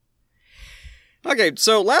Okay,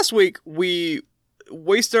 so last week we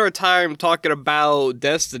wasted our time talking about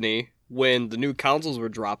Destiny when the new consoles were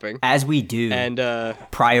dropping. As we do. And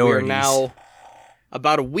priorities. We are now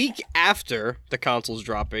about a week after the console's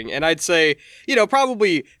dropping, and I'd say,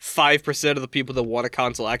 probably 5% of the people that want a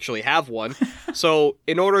console actually have one. So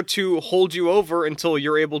in order to hold you over until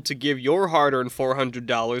you're able to give your hard-earned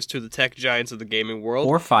 $400 to the tech giants of the gaming world,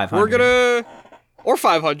 or $500, we're gonna... Or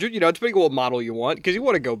 $500, depending on what model you want, because you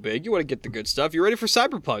want to go big, you want to get the good stuff. You're ready for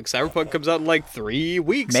Cyberpunk. Cyberpunk comes out in like 3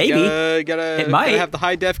 weeks. Maybe. It might have the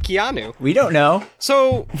high-def Keanu. We don't know.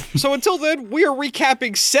 So until then, we are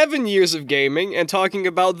recapping 7 years of gaming and talking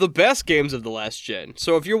about the best games of the last gen.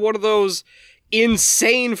 So if you're one of those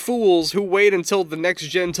insane fools who wait until the next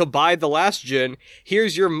gen to buy the last gen,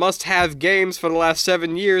 here's your must-have games for the last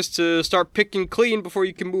 7 years to start picking clean before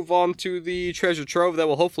you can move on to the treasure trove that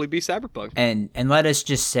will hopefully be Cyberpunk. And let us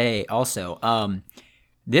just say also,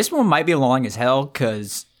 this one might be long as hell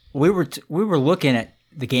because we were looking at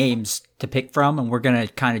the games to pick from, and we're gonna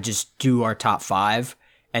kind of just do our top 5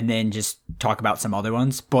 and then just talk about some other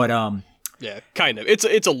ones. But yeah, kind of.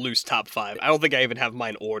 It's a loose top 5. I don't think I even have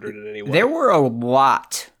mine ordered in any way. There were a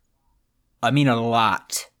lot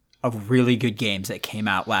of really good games that came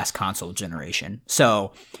out last console generation.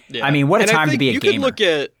 So, yeah. I mean, what a time to be a gamer.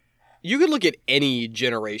 You could look at any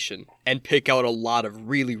generation and pick out a lot of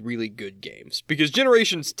really, really good games. Because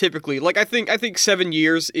generations typically, I think 7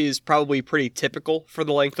 years is probably pretty typical for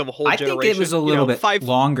the length of a whole generation. I think it was a little bit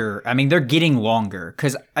longer. I mean, they're getting longer.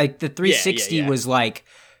 Because the 360 was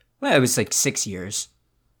it was 6 years.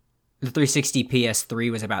 The 360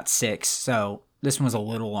 PS3 was about 6, so this one was a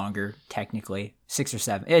little longer, technically. 6 or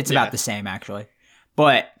 7. It's about the same, actually.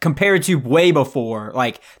 But compared to way before,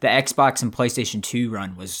 the Xbox and PlayStation 2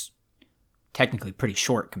 run was technically pretty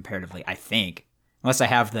short comparatively, I think. Unless I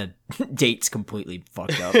have the dates completely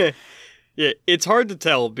fucked up. Yeah, it's hard to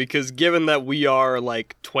tell, because given that we are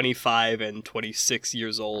 25 and 26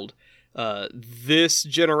 years old, this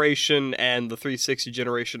generation and the 360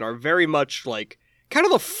 generation are very much kind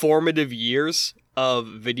of the formative years of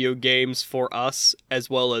video games for us, as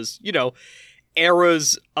well as,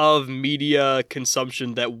 eras of media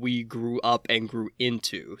consumption that we grew up and grew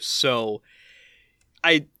into. So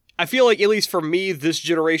I feel like, at least for me, this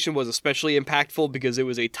generation was especially impactful because it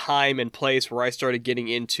was a time and place where I started getting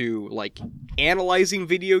into, analyzing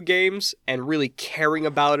video games and really caring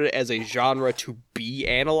about it as a genre to be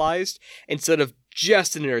analyzed instead of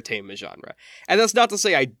just an entertainment genre. And that's not to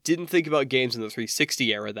say I didn't think about games in the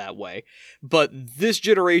 360 era that way, but this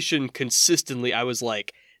generation consistently, I was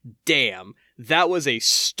like, damn, that was a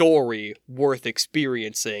story worth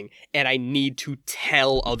experiencing, and I need to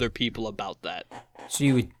tell other people about that. So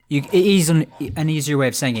an easier way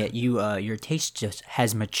of saying it, your taste just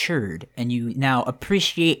has matured, and you now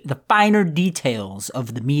appreciate the finer details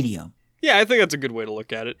of the medium. Yeah, I think that's a good way to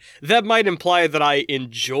look at it. That might imply that I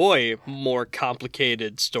enjoy more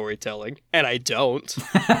complicated storytelling, and I don't.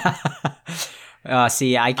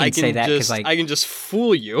 See, I can say that because I can just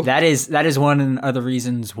fool you. That is one of the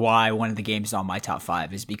reasons why one of the games on my top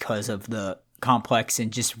 5 is because of the complex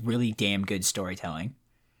and just really damn good storytelling.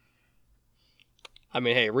 I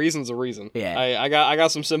mean, hey, reason's a reason. Yeah. I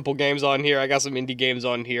got some simple games on here. I got some indie games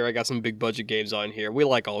on here. I got some big budget games on here. We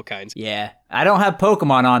like all kinds. Yeah. I don't have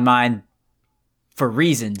Pokemon on mine for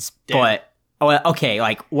reasons, but okay,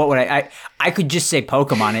 what would I could just say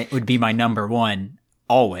Pokemon, it would be my number 1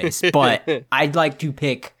 always, but I'd like to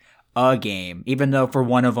pick a game, even though for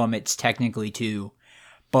one of them it's technically 2.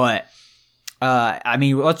 But I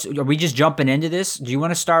mean, are we just jumping into this? Do you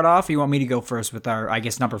want to start off, or you want me to go first with our, I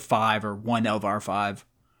guess, number 5 or one of our 5?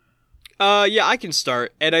 Yeah, I can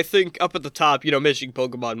start. And I think up at the top, mentioning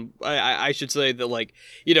Pokemon, I should say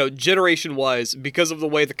that, generation-wise, because of the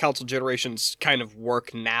way the console generations kind of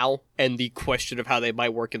work now, and the question of how they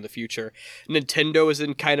might work in the future, Nintendo is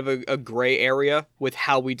in kind of a gray area with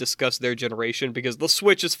how we discuss their generation, because the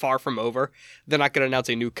Switch is far from over. They're not going to announce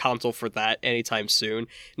a new console for that anytime soon.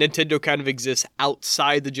 Nintendo kind of exists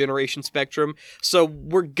outside the generation spectrum, so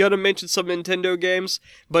we're going to mention some Nintendo games,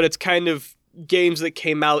 but it's kind of games that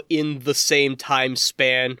came out in the same time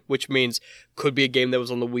span, which means could be a game that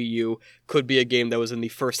was on the Wii U, could be a game that was in the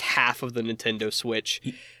first half of the Nintendo Switch.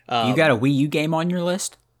 You got a Wii U game on your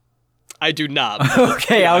list? I do not.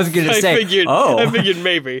 Okay, I was going to say, I figured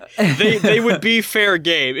maybe. They would be fair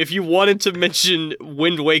game. If you wanted to mention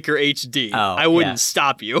Wind Waker HD, I wouldn't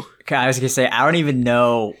stop you. Okay, I was going to say, I don't even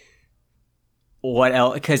know what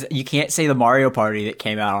else, because you can't say the Mario Party that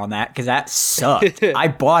came out on that, because that sucked. I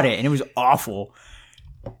bought it, and it was awful.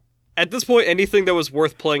 At this point, anything that was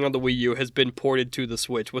worth playing on the Wii U has been ported to the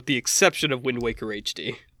Switch, with the exception of Wind Waker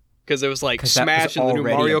HD. because it was like Smash and the new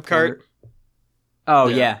Mario Kart. Oh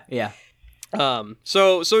yeah.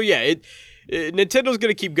 So yeah, Nintendo's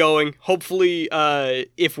gonna keep going. Hopefully,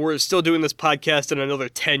 if we're still doing this podcast in another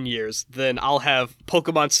 10 years, then I'll have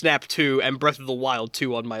Pokemon Snap 2 and Breath of the Wild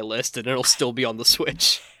 2 on my list, and it'll still be on the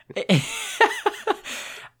Switch.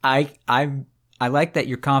 I like that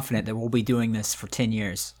you're confident that we'll be doing this for 10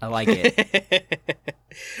 years. I like it.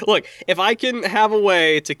 Look, if I can have a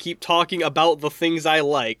way to keep talking about the things I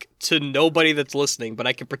like to nobody that's listening, but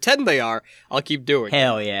I can pretend they are, I'll keep doing it.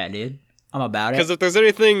 Hell yeah, dude. I'm about it. Because if there's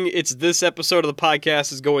anything it's this episode of the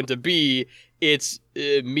podcast is going to be, it's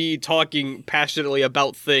me talking passionately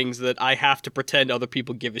about things that I have to pretend other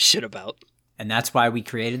people give a shit about. And that's why we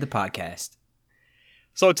created the podcast.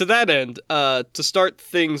 So to that end, to start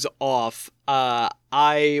things off,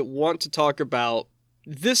 I want to talk about,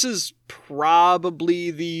 this is probably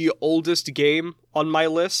the oldest game on my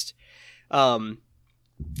list. So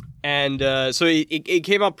it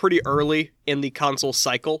came out pretty early in the console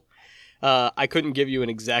cycle. I couldn't give you an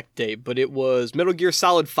exact date, but it was Metal Gear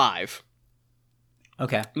Solid 5.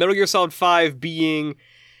 Okay. Metal Gear Solid 5 being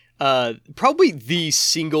probably the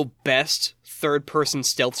single best third-person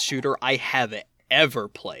stealth shooter I have ever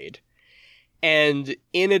played. And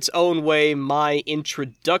in its own way, my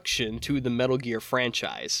introduction to the Metal Gear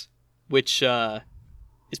franchise, which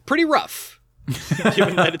is pretty rough,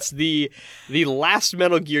 given that it's the last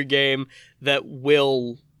Metal Gear game that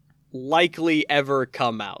will likely ever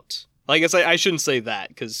come out. I guess I shouldn't say that,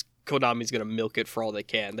 because Konami's going to milk it for all they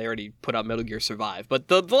can. They already put out Metal Gear Survive. But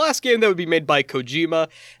the last game that would be made by Kojima,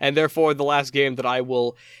 and therefore the last game that I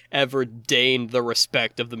will ever deign the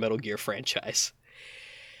respect of the Metal Gear franchise.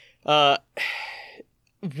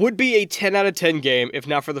 Would be a 10 out of 10 game if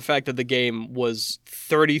not for the fact that the game was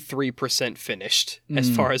 33% finished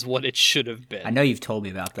as far as what it should have been. I know you've told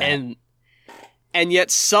me about that. And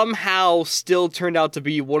yet somehow still turned out to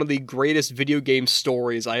be one of the greatest video game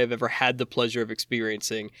stories I have ever had the pleasure of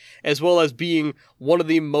experiencing, as well as being one of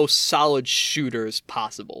the most solid shooters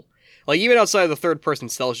possible. Like, even outside of the third-person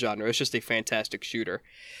stealth genre, it's just a fantastic shooter.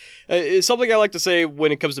 Something I like to say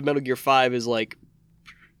when it comes to Metal Gear 5 is, like,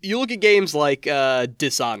 you look at games like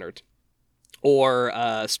Dishonored or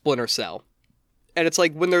Splinter Cell, and it's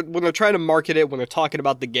like when they're trying to market it, when they're talking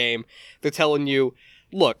about the game, they're telling you,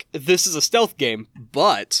 look, this is a stealth game,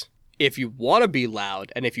 but if you want to be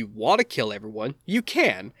loud and if you want to kill everyone, you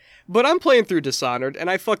can. But I'm playing through Dishonored and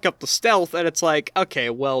I fuck up the stealth, and it's like, okay,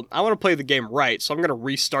 well, I want to play the game right, so I'm going to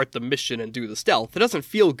restart the mission and do the stealth. It doesn't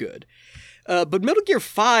feel good. But Metal Gear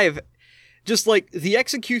 5, just like the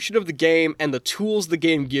execution of the game and the tools the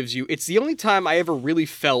game gives you, it's the only time I ever really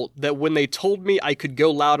felt that when they told me I could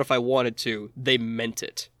go loud if I wanted to, they meant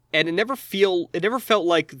it. And it never felt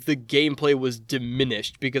like the gameplay was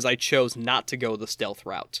diminished because I chose not to go the stealth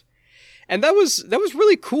route. And that was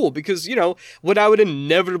really cool because, you know, when I would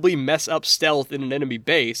inevitably mess up stealth in an enemy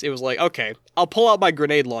base, it was like, okay, I'll pull out my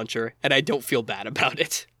grenade launcher and I don't feel bad about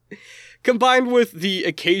it. Combined with the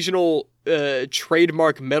occasional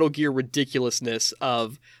trademark Metal Gear ridiculousness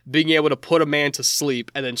of being able to put a man to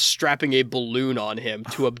sleep and then strapping a balloon on him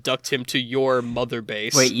to abduct him to your mother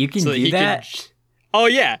base. Wait, you can do that? Oh,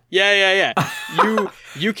 yeah.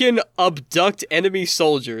 You can abduct enemy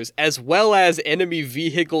soldiers as well as enemy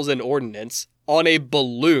vehicles and ordnance on a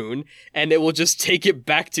balloon, and it will just take it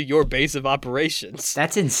back to your base of operations.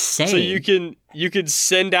 That's insane. So you can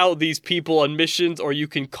send out these people on missions, or you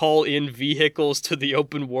can call in vehicles to the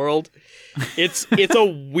open world. It's a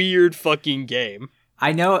weird fucking game.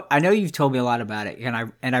 I know you've told me a lot about it,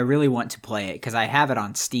 and I really want to play it because I have it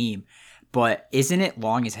on Steam. But isn't it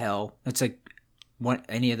long as hell? It's like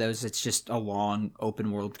any of those. It's just a long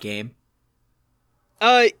open world game.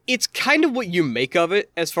 It's kind of what you make of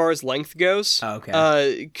it as far as length goes. Oh,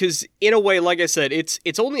 okay. Because in a way, like I said,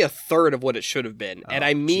 it's only a third of what it should have been, and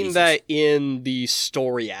I mean that in the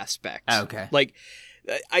story aspect. Oh, okay. Like,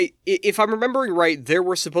 if I'm remembering right, there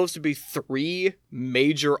were supposed to be 3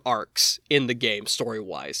 major arcs in the game,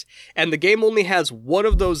 story-wise, and the game only has one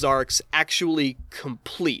of those arcs actually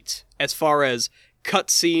complete, as far as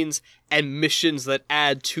cutscenes and missions that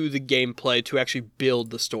add to the gameplay to actually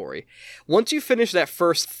build the story. Once you finish that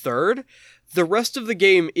first third, the rest of the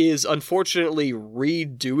game is unfortunately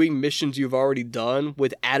redoing missions you've already done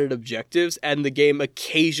with added objectives, and the game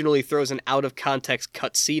occasionally throws an out-of-context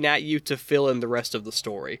cutscene at you to fill in the rest of the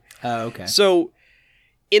story. Oh, okay. So,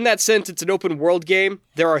 in that sense, it's an open world game.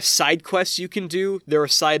 There are side quests you can do, there are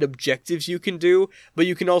side objectives you can do, but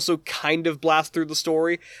you can also kind of blast through the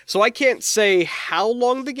story. So I can't say how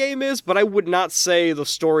long the game is, but I would not say the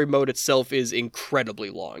story mode itself is incredibly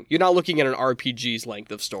long. You're not looking at an RPG's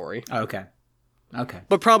length of story. Okay. Okay.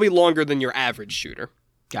 But probably longer than your average shooter.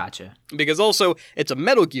 Gotcha. Because also, it's a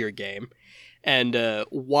Metal Gear game. And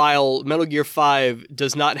while Metal Gear 5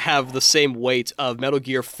 does not have the same weight of Metal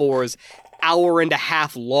Gear 4's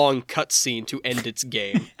hour-and-a-half long cutscene to end its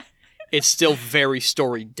game, it's still very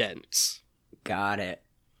story-dense. Got it.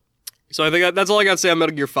 So I think that's all I got to say on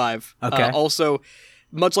Metal Gear 5. Okay. Also,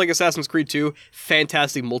 much like Assassin's Creed 2,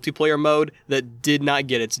 fantastic multiplayer mode that did not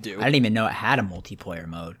get its due. I didn't even know it had a multiplayer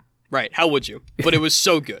mode. Right, how would you? But it was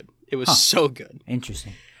so good. It was so good.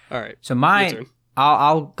 Interesting. All right. So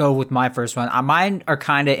I'll go with my first one. Mine are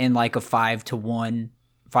kind of in like a 5-1,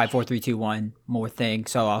 5, 4, 3, 2, 1 more thing.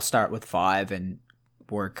 So I'll start with 5 and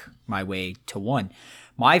work my way to 1.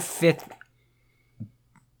 My fifth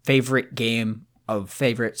favorite game /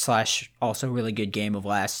 also really good game of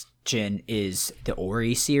last gen is the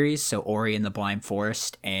Ori series. So Ori and the Blind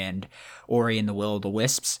Forest and Ori and the Will of the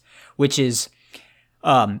Wisps, which is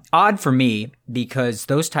odd for me because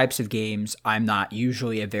those types of games I'm not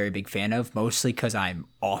usually a very big fan of, mostly because I'm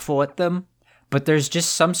awful at them. But there's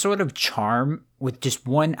just some sort of charm with just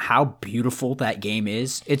how beautiful that game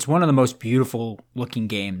is. It's one of the most beautiful looking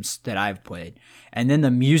games that I've played. And then the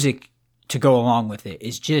music to go along with it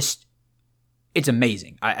is just, it's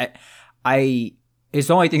amazing. It's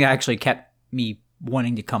the only thing that actually kept me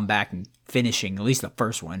wanting to come back and finishing at least the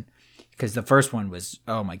first one. Because the first one was,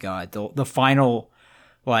 oh my God, the final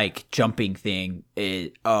like jumping thing,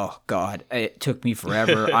 oh God, it took me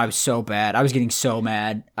forever. I was so bad. I was getting so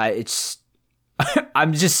mad.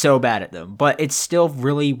 I'm just so bad at them, but it's still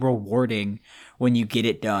really rewarding when you get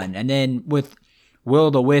it done. And then with Will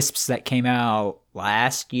of the Wisps that came out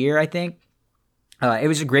last year, I think, it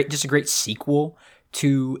was just a great sequel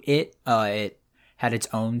to it. It had its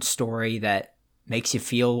own story that makes you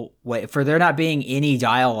feel for there not being any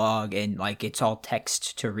dialogue and like it's all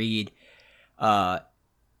text to read.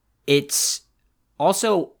 It's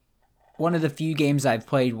also one of the few games I've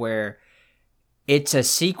played where it's a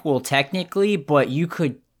sequel technically, but you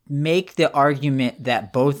could make the argument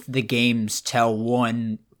that both the games tell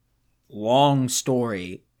one long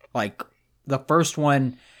story. Like the first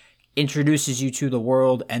one introduces you to the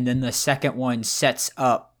world, and then the second one sets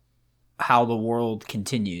up how the world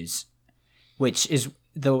continues, which is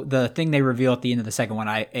the thing they reveal at the end of the second one.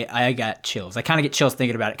 I got chills. I kind of get chills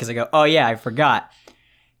thinking about it because I go, oh yeah, I forgot.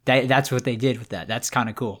 That's what they did with that. That's kind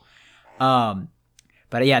of cool.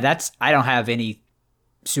 But yeah, I don't have any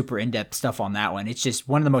super in-depth stuff on that one. It's just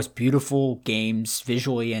one of the most beautiful games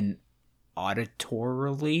visually and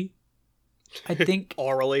auditorily, I think.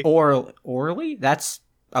 Orally? That's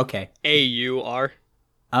okay. A-U-R.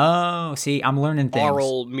 Oh, see, I'm learning things.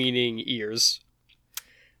 Aural meaning ears.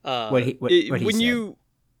 When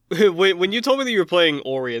you told me that you were playing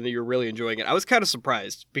Ori and that you were really enjoying it, I was kind of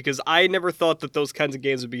surprised because I never thought that those kinds of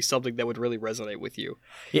games would be something that would really resonate with you.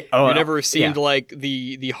 Yeah, you never seemed like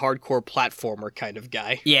the hardcore platformer kind of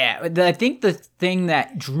guy. Yeah, I think the thing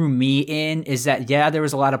that drew me in is that, there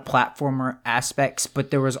was a lot of platformer aspects,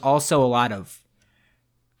 but there was also a lot of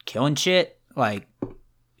killing shit. Like,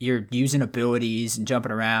 you're using abilities and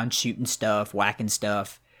jumping around, shooting stuff, whacking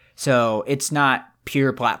stuff. So it's not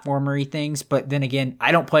pure platformery things, but then again,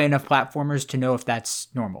 I don't play enough platformers to know if that's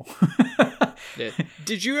normal.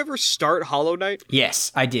 Did you ever start Hollow Knight?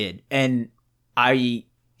 Yes, I did. And I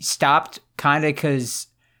stopped kind of because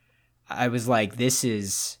I was like, this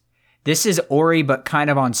is Ori, but kind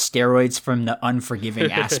of on steroids from the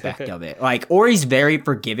unforgiving aspect of it. Like, Ori's very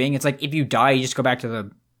forgiving. It's like if you die, you just go back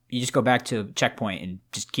to checkpoint and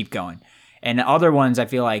just keep going. And the other ones, I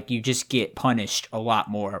feel like you just get punished a lot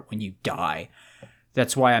more when you die.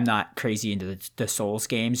 That's why I'm not crazy into the Souls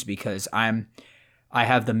games, because I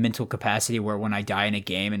have the mental capacity where when I die in a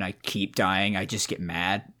game and I keep dying, I just get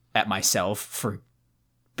mad at myself for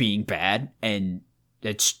being bad, and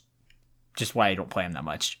it's just why I don't play them that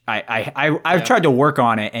much. I've tried to work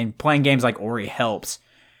on it, and playing games like Ori helps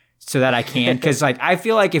so that I can, because like I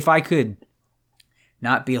feel like if I could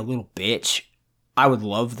not be a little bitch, I would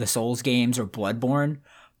love the Souls games or Bloodborne,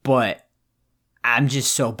 but I'm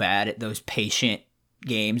just so bad at those patient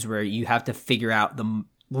games where you have to figure out the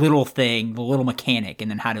little thing, the little mechanic, and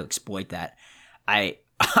then how to exploit that.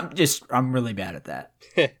 I'm really bad at that.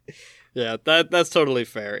 Yeah, that's totally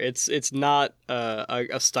fair. It's not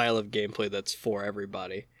a style of gameplay that's for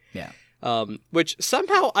everybody. Yeah. Which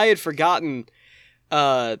somehow I had forgotten.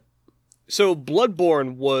 So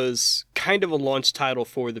Bloodborne was kind of a launch title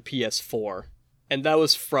for the PS4, and that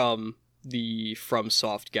was from the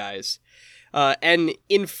FromSoft guys. And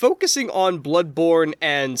in focusing on Bloodborne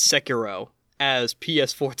and Sekiro as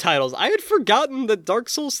PS4 titles, I had forgotten that Dark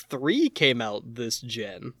Souls 3 came out this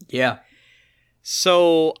gen. Yeah.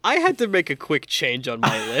 So I had to make a quick change on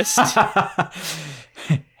my list.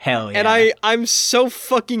 Hell yeah. And I'm so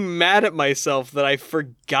fucking mad at myself that I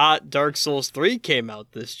forgot Dark Souls 3 came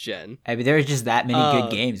out this gen. I mean, there's just that many good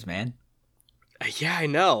games, man. Yeah, I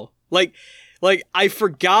know. Like I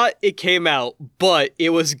forgot it came out, but it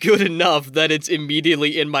was good enough that it's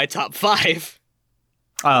immediately in my top 5.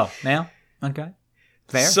 Oh, now? Okay.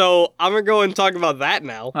 Fair. So I'm gonna go and talk about that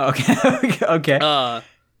now. Okay.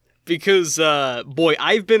 Because, boy,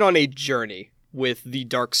 I've been on a journey with the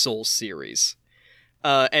Dark Souls series.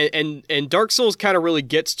 And Dark Souls kind of really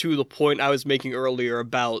gets to the point I was making earlier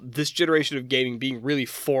about this generation of gaming being really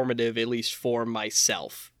formative, at least for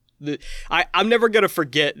myself. I'm never going to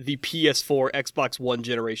forget the PS4, Xbox One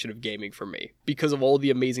generation of gaming for me because of all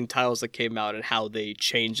the amazing titles that came out and how they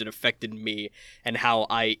changed and affected me and how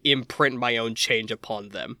I imprint my own change upon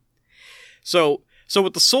them. So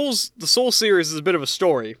with the Souls series is a bit of a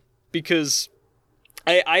story because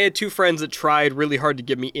I had 2 friends that tried really hard to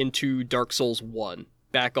get me into Dark Souls 1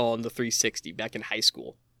 back on the 360, back in high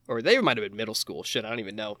school. Or they might have been middle school. Shit, I don't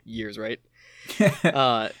even know. Years, right?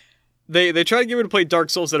 They tried to get me to play Dark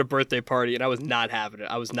Souls at a birthday party, and I was not having it.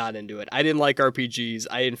 I was not into it. I didn't like RPGs.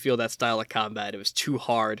 I didn't feel that style of combat. It was too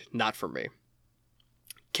hard. Not for me.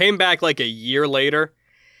 Came back like a year later,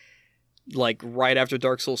 like right after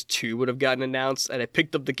Dark Souls 2 would have gotten announced, and I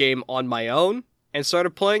picked up the game on my own and started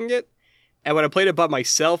playing it. And when I played it by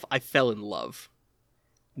myself, I fell in love.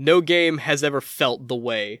 No game has ever felt the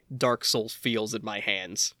way Dark Souls feels in my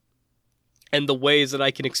hands. And the ways that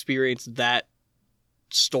I can experience that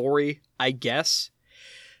story, I guess.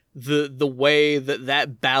 The way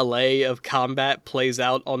that ballet of combat plays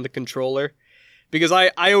out on the controller. Because I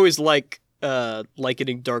always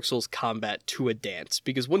likening Dark Souls combat to a dance.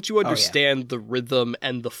 Because once you understand the rhythm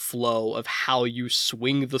and the flow of how you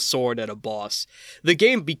swing the sword at a boss, the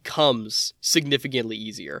game becomes significantly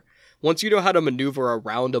easier. Once you know how to maneuver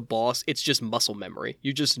around a boss, it's just muscle memory.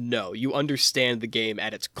 You just know. You understand the game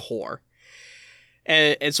at its core.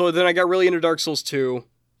 And so then I got really into Dark Souls 2,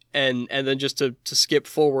 and then just to skip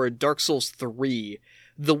forward, Dark Souls 3,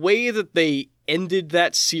 the way that they ended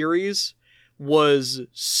that series was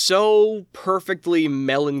so perfectly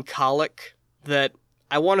melancholic that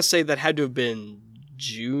I want to say that had to have been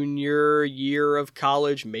junior year of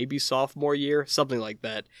college, maybe sophomore year, something like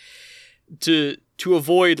that. To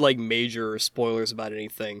avoid like major spoilers about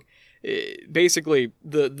anything, basically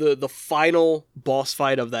the final boss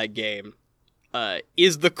fight of that game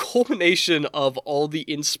is the culmination of all the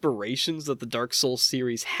inspirations that the Dark Souls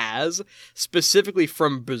series has, specifically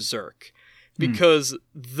from Berserk. Because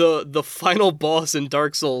the final boss in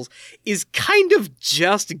Dark Souls is kind of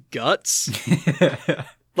just guts.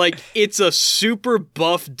 Like, it's a super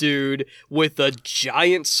buff dude with a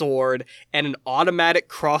giant sword and an automatic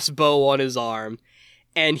crossbow on his arm,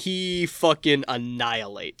 and he fucking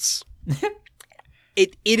annihilates.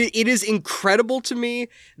 It is incredible to me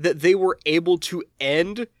that they were able to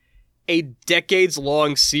end a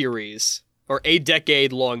decade-long series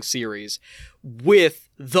with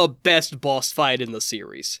the best boss fight in the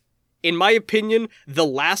series. In my opinion, the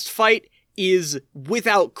last fight is,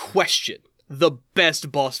 without question, the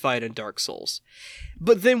best boss fight in Dark Souls.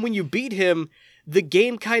 But then when you beat him, the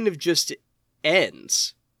game kind of just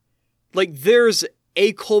ends. Like, there's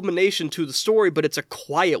a culmination to the story, but it's a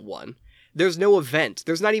quiet one. There's no event.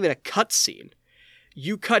 There's not even a cutscene.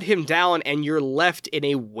 You cut him down and you're left in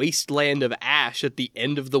a wasteland of ash at the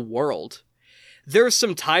end of the world. There's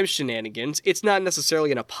some time shenanigans. It's not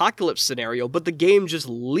necessarily an apocalypse scenario, but the game just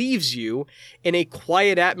leaves you in a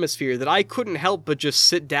quiet atmosphere that I couldn't help but just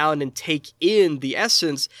sit down and take in the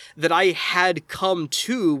essence that I had come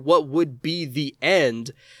to what would be the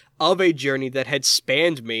end of a journey that had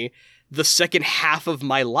spanned me the second half of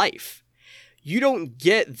my life. You don't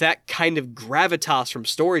get that kind of gravitas from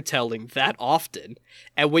storytelling that often,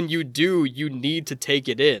 and when you do, you need to take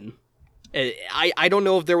it in. I don't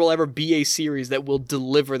know if there will ever be a series that will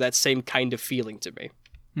deliver that same kind of feeling to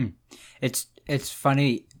me. It's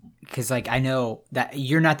funny because like I know that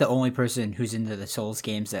you're not the only person who's into the Souls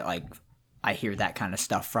games that like I hear that kind of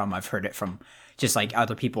stuff from. I've heard it from just like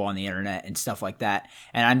other people on the internet and stuff like that.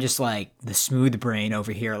 And I'm just like the smooth brain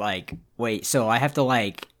over here like, wait, so I have to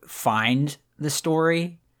like find the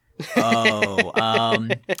story? Oh,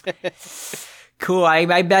 cool.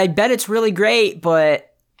 I bet it's really great, but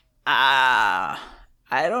I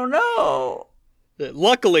don't know.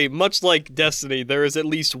 Luckily, much like Destiny, there is at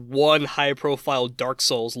least one high-profile Dark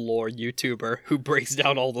Souls lore YouTuber who breaks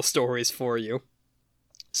down all the stories for you.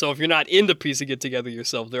 So if you're not into piecing it together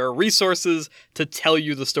yourself, there are resources to tell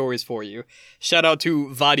you the stories for you. Shout out to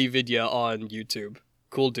VadiVidya on YouTube.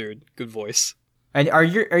 Cool dude. Good voice. And are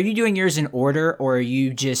you doing yours in order, or are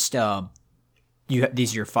you just these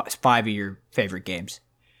are your 5 of your favorite games?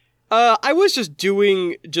 I was just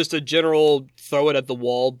doing just a general throw it at the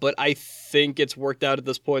wall, but I think it's worked out at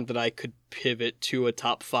this point that I could pivot to a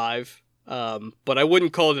top 5. But I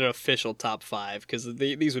wouldn't call it an official top 5 because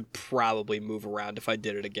these would probably move around if I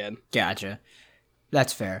did it again. Gotcha.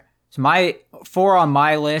 That's fair. So my 4 on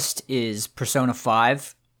my list is Persona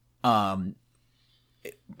 5,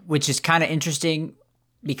 which is kind of interesting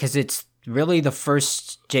because it's really the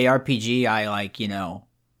first JRPG I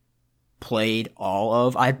played all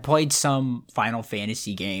of. I played some Final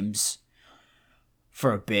Fantasy games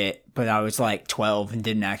for a bit, but I was 12 and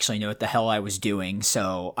didn't actually know what the hell I was doing.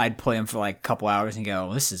 So I'd play them for a couple hours and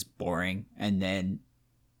go, this is boring, and then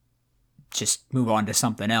just move on to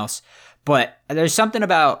something else. But there's something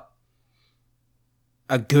about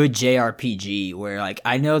a good JRPG where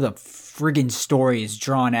I know the friggin' story is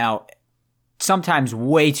drawn out sometimes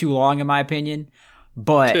way too long in my opinion,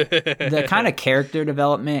 but the kind of character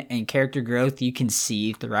development and character growth you can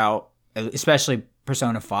see throughout, especially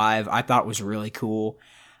Persona 5, I thought was really cool.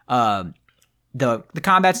 The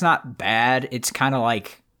combat's not bad. It's kind of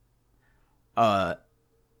like a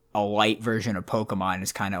light version of Pokemon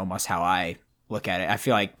is kind of almost how I look at it. I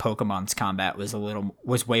feel like Pokemon's combat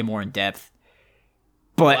was way more in depth.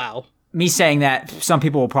 But wow. Me saying that, some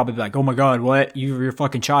people will probably be like, "Oh my god, what? You're a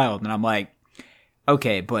fucking child." And I'm like,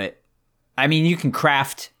 "Okay, but I mean, you can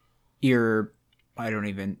craft your your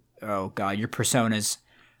personas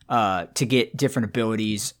to get different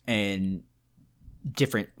abilities and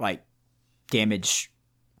different damage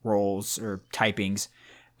rolls or typings,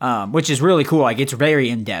 which is really cool. It's very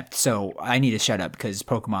in depth. So I need to shut up because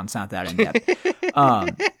Pokemon's not that in depth.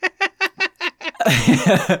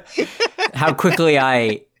 How quickly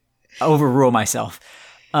I overrule myself.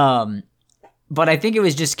 But I think it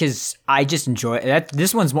was just because I just enjoy that.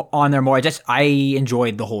 This one's on there more. I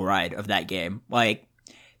enjoyed the whole ride of that game. I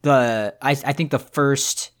think the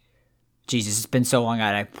first, Jesus, it's been so long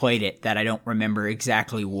that I played it that I don't remember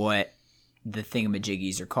exactly what the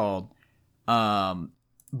thingamajiggies are called.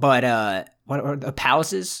 What are the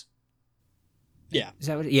palaces? Yeah. Is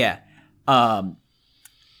that what? Yeah.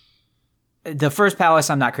 The first palace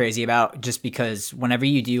I'm not crazy about just because whenever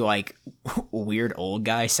you do weird old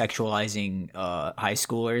guy sexualizing high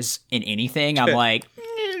schoolers in anything, I'm like,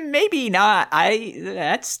 maybe not.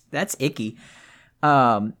 That's icky.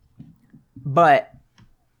 But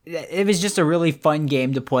it was just a really fun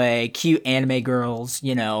game to play. Cute anime girls,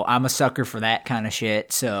 I'm a sucker for that kind of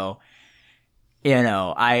shit. So,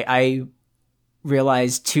 I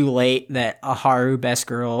realized too late that a Haru best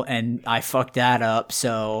girl and I fucked that up.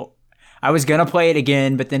 So I was going to play it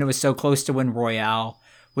again, but then it was so close to when Royale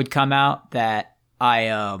would come out that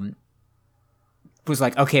I was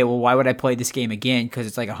like, okay, well, why would I play this game again? Because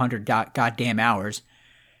it's 100 goddamn hours.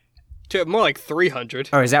 More like 300.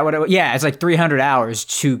 Or is that what it was? Yeah, it's 300 hours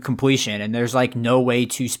to completion, and there's no way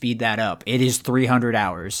to speed that up. It is 300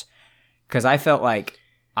 hours. Because I felt like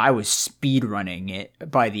I was speed running it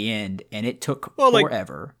by the end, and it took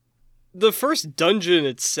forever. The first dungeon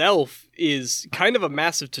itself is kind of a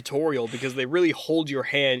massive tutorial because they really hold your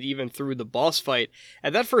hand even through the boss fight.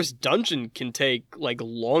 And that first dungeon can take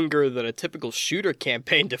longer than a typical shooter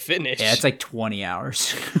campaign to finish. Yeah, it's 20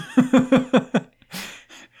 hours.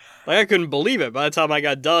 I couldn't believe it. By the time I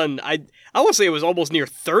got done, I would say it was almost near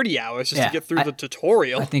 30 hours just to get through the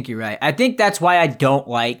tutorial. I think you're right. I think that's why I don't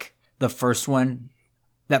like the first one,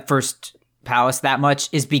 that first palace that much,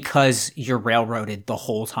 is because you're railroaded the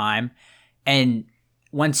whole time. And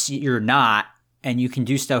once you're not, and you can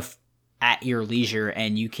do stuff at your leisure,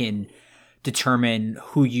 and you can determine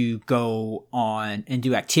who you go on and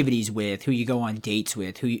do activities with, who you go on dates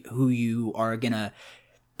with, who you are gonna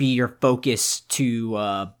be your focus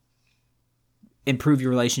to improve your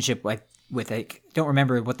relationship with don't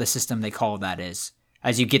remember what the system they call that is.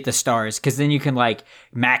 As you get the stars, because then you can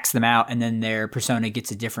max them out, and then their persona gets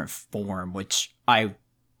a different form, which I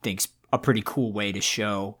think's a pretty cool way to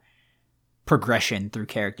show progression through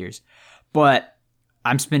characters. But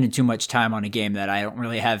I'm spending too much time on a game that I don't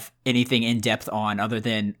really have anything in depth on, other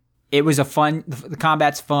than it was the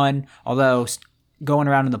combat's fun, although going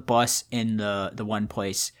around in the bus in the one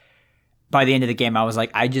place, by the end of the game I was like,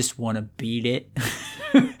 I just want to beat it.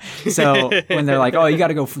 So when they're like, oh, you got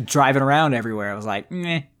to go driving around everywhere, I was like,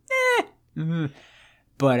 meh.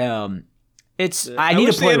 But it's I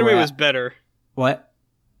need to play. The anime was better. What?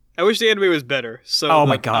 I wish the anime was better. So oh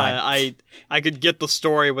my god, I could get the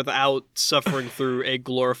story without suffering through a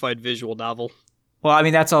glorified visual novel. Well, I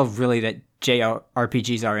mean that's all really that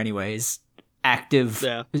JRPGs are, anyways. Active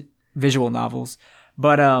visual novels.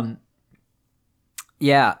 But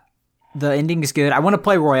Yeah, the ending is good. I want to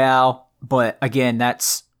play Royale, but again,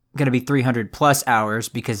 that's going to be 300 plus hours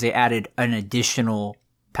because they added an additional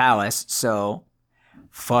palace, so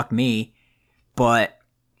fuck me. But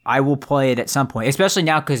I will play it at some point, especially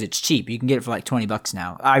now because it's cheap. You can get it for like $20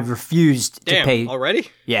 now. I refused to pay. Already?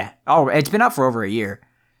 Yeah. Oh, it's been out for over a year.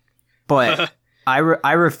 But I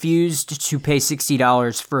refused to pay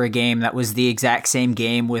 $60 for a game that was the exact same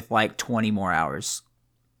game with like 20 more hours.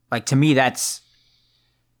 Like, to me, that's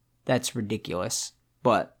ridiculous.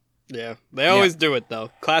 But yeah, they always do it though.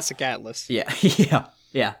 Classic Atlus. Yeah,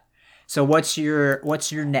 yeah. So what's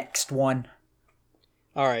your next one?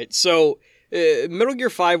 All right, so Metal Gear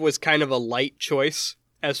 5 was kind of a light choice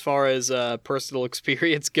as far as personal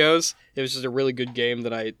experience goes. It was just a really good game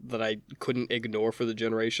that I couldn't ignore for the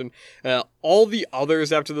generation. All the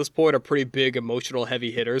others after this point are pretty big emotional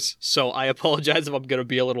heavy hitters, so I apologize if I'm going to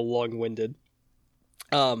be a little long-winded.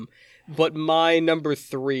 But my number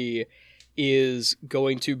 3 is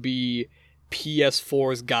going to be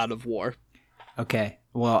PS4's God of War. Okay,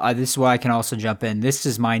 well, this is why I can also jump in. This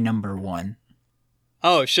is my number 1.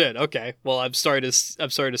 Oh shit! Okay. Well, I'm sorry to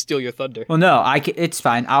steal your thunder. Well, no, it's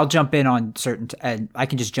fine. I'll jump in on certain, and I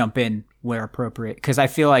can just jump in where appropriate because I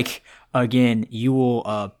feel like again you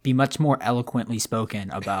will be much more eloquently spoken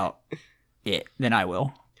about it than I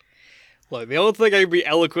will. Look, the only thing I can be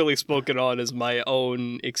eloquently spoken on is my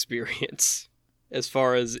own experience as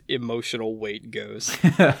far as emotional weight goes.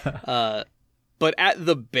 But at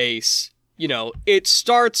the base, it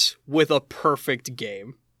starts with a perfect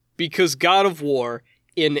game because God of War,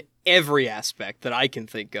 in every aspect that I can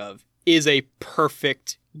think of, is a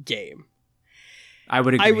perfect game. I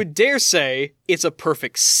would agree. I would dare say it's a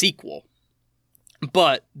perfect sequel.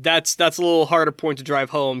 But that's a little harder point to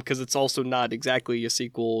drive home because it's also not exactly a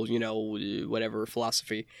sequel, whatever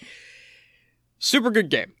philosophy. Super good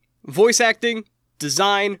game. Voice acting,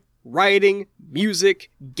 design, writing,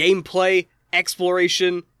 music, gameplay,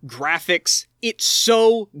 exploration, graphics. It's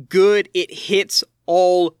so good it hits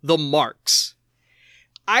all the marks.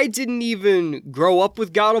 I didn't even grow up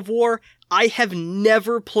with God of War. I have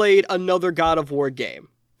never played another God of War game.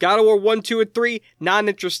 God of War 1, 2, and 3, not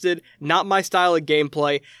interested, not my style of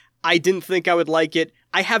gameplay. I didn't think I would like it.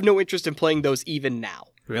 I have no interest in playing those even now.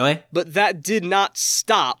 Really? But that did not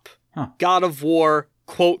stop God of War,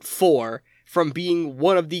 quote, 4 from being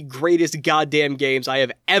one of the greatest goddamn games I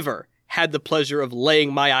have ever had the pleasure of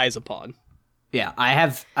laying my eyes upon. Yeah,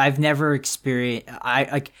 I've never experienced,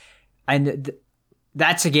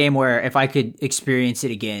 that's a game where if I could experience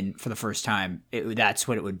it again for the first time, that's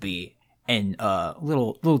what it would be. And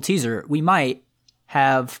little teaser, we might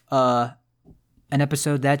have an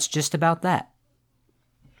episode that's just about that.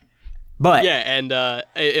 But yeah, and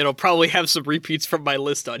it'll probably have some repeats from my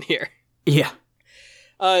list on here. Yeah.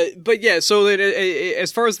 But yeah, so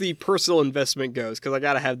as far as the personal investment goes, because I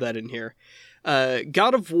gotta have that in here,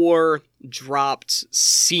 God of War dropped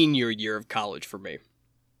senior year of college for me.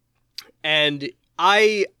 And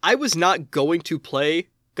I was not going to play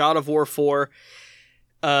God of War 4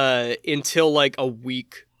 until like a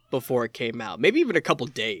week before it came out. Maybe even a couple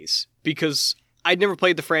days. Because I'd never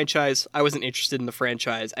played the franchise. I wasn't interested in the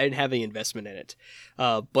franchise. I didn't have any investment in it.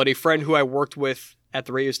 But a friend who I worked with at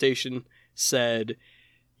the radio station said,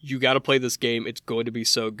 you got to play this game. It's going to be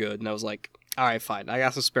so good. And I was like, all right, fine. I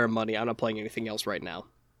got some spare money. I'm not playing anything else right now.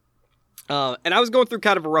 And I was going through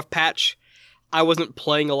kind of a rough patch. I wasn't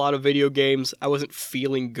playing a lot of video games. I wasn't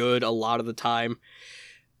feeling good a lot of the time.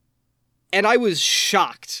 And I was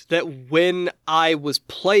shocked that when I was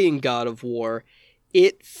playing God of War,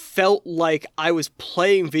 it felt like I was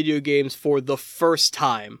playing video games for the first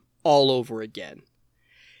time all over again.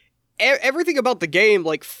 Everything about the game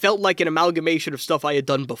felt like an amalgamation of stuff I had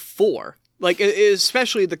done before.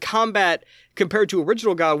 Especially the combat compared to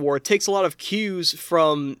original God of War, it takes a lot of cues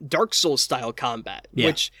from Dark Souls style combat,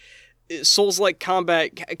 which Souls-like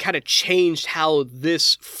combat kind of changed how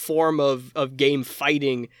this form of game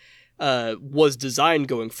fighting was designed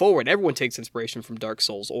going forward. Everyone takes inspiration from Dark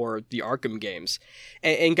Souls or the Arkham games.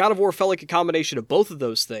 And God of War felt like a combination of both of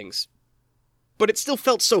those things. But it still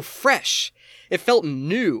felt so fresh. It felt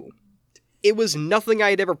new. It was nothing I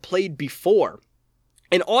had ever played before.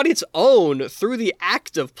 And on its own, through the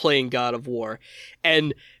act of playing God of War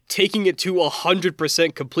and taking it to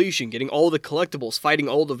 100% completion, getting all the collectibles, fighting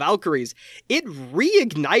all the Valkyries, it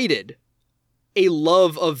reignited a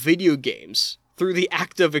love of video games through the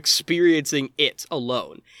act of experiencing it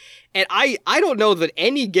alone. And I don't know that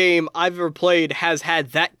any game I've ever played has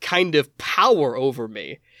had that kind of power over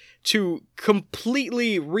me to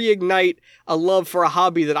completely reignite a love for a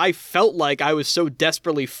hobby that I felt like I was so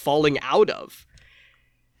desperately falling out of.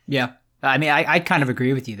 Yeah. I mean, I kind of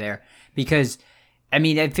agree with you there because, I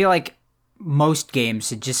mean, I feel like most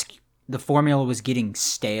games, the formula was getting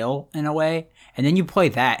stale in a way. And then you play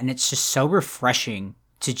that and it's just so refreshing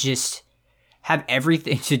to just have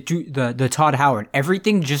everything to do the Todd Howard.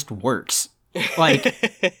 Everything just works. Like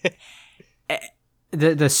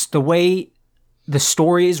the way the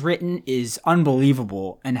story is written is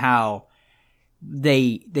unbelievable, and how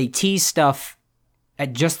they tease stuff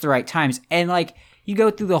at just the right times. And like you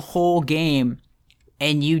go through the whole game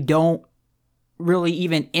and you don't really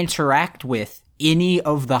even interact with any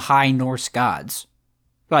of the High Norse gods.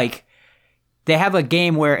 Like they have a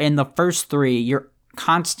game where in the first 3 you're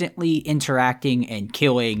constantly interacting and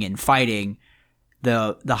killing and fighting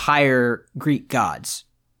the higher Greek gods.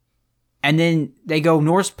 And then they go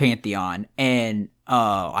Norse pantheon and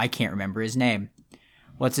I can't remember his name.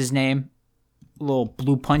 What's his name? Little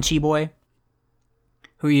blue punchy boy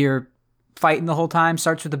who you're fighting the whole time,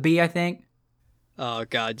 starts with a B, I think. Oh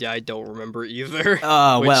god, yeah, I don't remember either.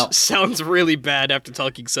 Which sounds really bad after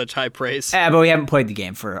talking such high praise. But we haven't played the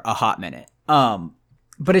game for a hot minute.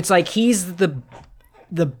 But it's like he's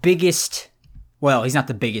the biggest. Well, he's not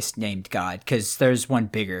the biggest named god because there's one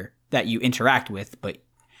bigger that you interact with, but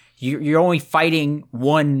you're only fighting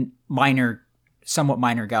one somewhat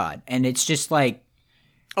minor god, and it's just like.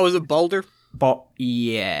 Oh, is it Baldur?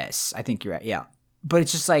 Yes, I think you're right. Yeah. But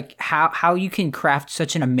it's just like how you can craft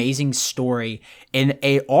such an amazing story in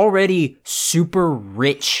a already super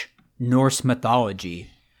rich Norse mythology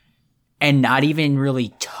and not even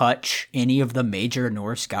touch any of the major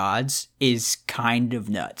Norse gods is kind of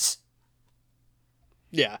nuts.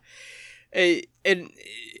 Yeah.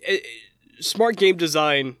 Smart game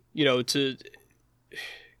design,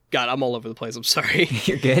 God, I'm all over the place. I'm sorry.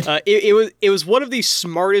 You're good. It was one of the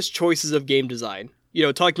smartest choices of game design.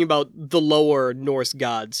 Talking about the lower Norse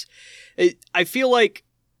gods. I feel like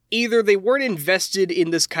either they weren't invested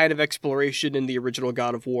in this kind of exploration in the original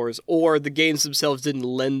God of Wars, or the games themselves didn't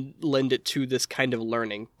lend it to this kind of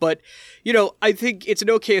learning. But, I think it's an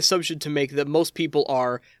okay assumption to make that most people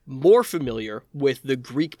are more familiar with the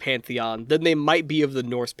Greek pantheon than they might be of the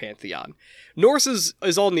Norse pantheon. Norse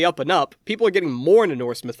is on the up and up. People are getting more into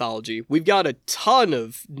Norse mythology. We've got a ton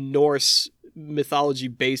of Norse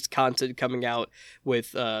mythology-based content coming out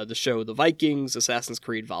with the show The Vikings, Assassin's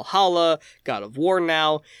Creed Valhalla, God of War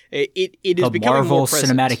now. It is becoming more present.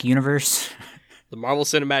 The Marvel Cinematic Universe. The Marvel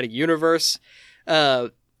Cinematic Universe.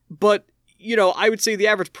 But, I would say the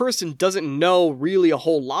average person doesn't know really a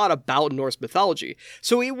whole lot about Norse mythology.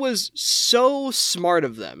 So it was so smart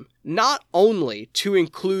of them not only to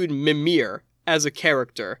include Mimir as a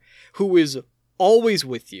character who is always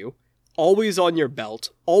with you, always on your belt,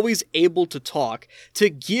 always able to talk, to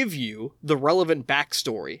give you the relevant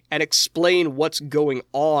backstory and explain what's going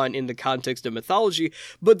on in the context of mythology,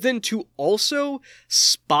 but then to also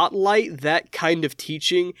spotlight that kind of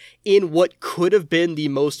teaching in what could have been the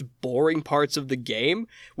most boring parts of the game,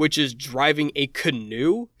 which is driving a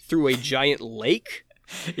canoe through a giant lake.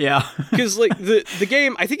 Yeah. Because, the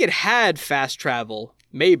game, I think it had fast travel,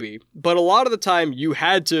 maybe, but a lot of the time you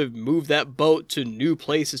had to move that boat to new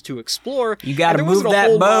places to explore. You gotta move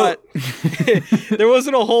that boat. There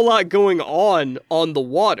wasn't a whole lot going on the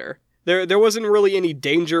water. There wasn't really any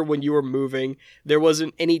danger when you were moving. There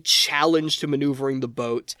wasn't any challenge to maneuvering the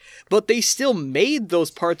boat. But they still made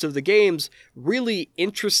those parts of the games really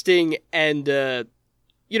interesting and,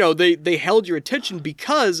 they held your attention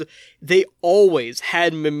because they always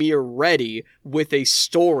had Mimir ready with a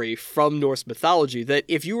story from Norse mythology that,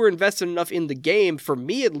 if you were invested enough in the game, for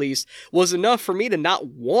me at least, was enough for me to not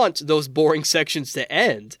want those boring sections to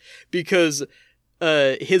end, because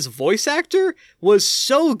his voice actor was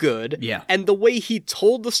so good. Yeah. And the way he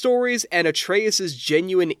told the stories and Atreus'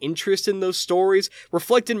 genuine interest in those stories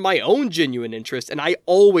reflected my own genuine interest, and I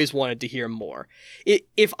always wanted to hear more.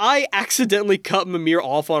 If I accidentally cut Mimir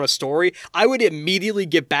off on a story, I would immediately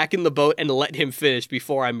get back in the boat and let him finish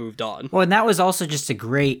before I moved on. Well, and that was also just a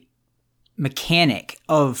great mechanic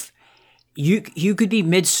of... You could be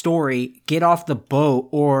mid-story, get off the boat,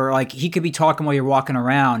 or he could be talking while you're walking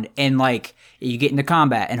around, and you get into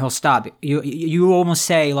combat, and he'll stop. You almost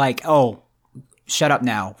say "Oh, shut up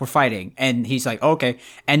now, we're fighting," and he's like, "Okay."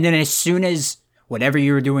 And then as soon as whatever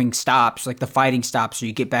you were doing stops, the fighting stops, or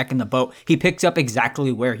you get back in the boat, he picks up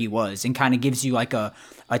exactly where he was and kind of gives you a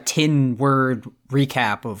 10-word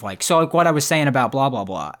recap of what I was saying about blah blah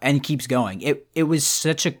blah, and he keeps going. It was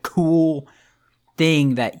such a cool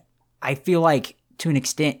thing that I feel like, to an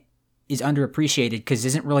extent, is underappreciated because it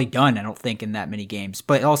isn't really done, I don't think, in that many games.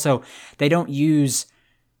 But also, they don't use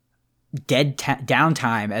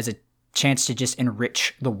downtime as a chance to just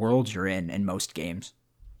enrich the world you're in most games.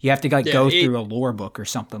 You have to go through a lore book or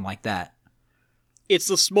something like that. It's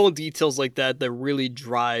the small details like that that really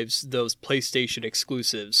drives those PlayStation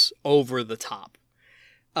exclusives over the top.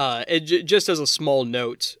 Just as a small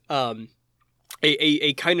note,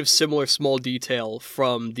 a kind of similar small detail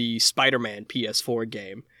from the Spider-Man PS4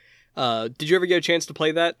 game. Did you ever get a chance to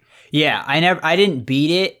play that? Yeah, I didn't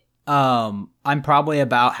beat it. I'm probably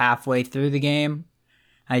about halfway through the game.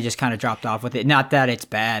 I just kind of dropped off with it. Not that it's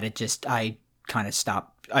bad. I kind of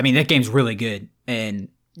stopped. I mean, that game's really good and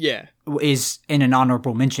is in an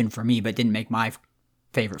honorable mention for me, but didn't make my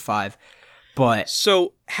favorite 5. But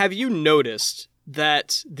so, have you noticed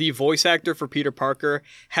that the voice actor for Peter Parker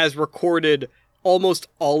has recorded almost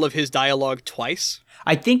all of his dialogue twice?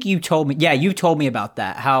 I think you told me. Yeah, you told me about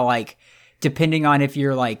that. How, like, depending on if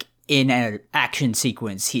you're, like, in an action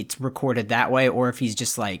sequence, it's recorded that way, or if he's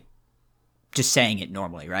just, like, just saying it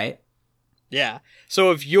normally, right? Yeah.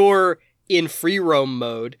 So if you're in free roam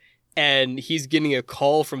mode and he's getting a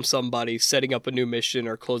call from somebody setting up a new mission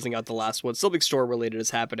or closing out the last one, something store related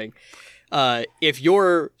is happening. If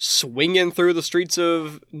you're swinging through the streets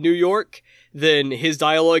of New York, then his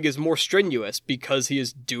dialogue is more strenuous because he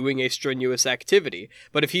is doing a strenuous activity.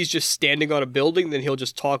 But if he's just standing on a building, then he'll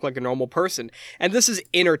just talk like a normal person. And this is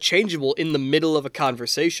interchangeable in the middle of a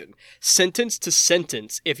conversation. Sentence to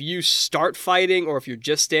sentence, if you start fighting or if you're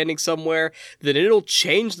just standing somewhere, then it'll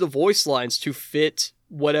change the voice lines to fit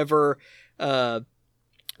whatever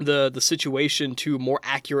the situation to more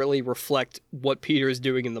accurately reflect what Peter is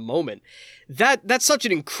doing in the moment. That's such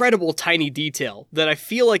an incredible tiny detail that I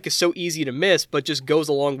feel like is so easy to miss, but just goes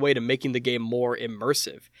a long way to making the game more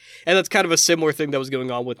immersive. And that's kind of a similar thing that was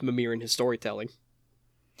going on with Mimir and his storytelling.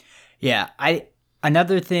 Yeah,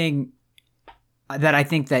 another thing that I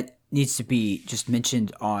think that needs to be just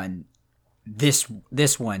mentioned on this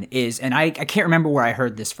one is, and I can't remember where I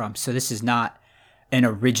heard this from, so this is not an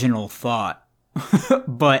original thought,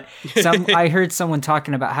 but I heard someone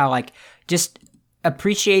talking about how, like, just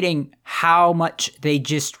appreciating how much they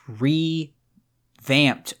just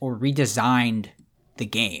revamped or redesigned the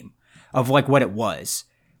game of, like, what it was.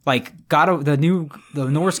 Like, the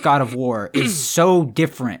Norse God of War is so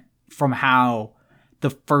different from how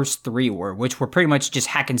the first 3 were, which were pretty much just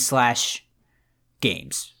hack and slash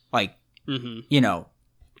games. Like, you know,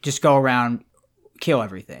 just go around, kill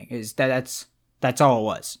everything. That's all it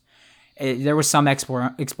was. There was some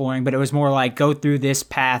exploring, but it was more like go through this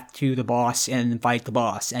path to the boss and fight the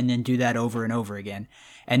boss, and then do that over and over again.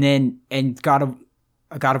 And then in God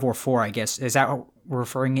of War 4, I guess, is that what we're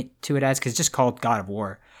referring to it as? Because it's just called God of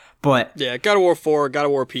War. But yeah, God of War 4, God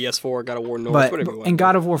of War PS4, God of War North, whatever you want. In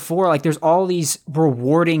God of War 4, like, there's all these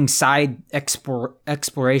rewarding side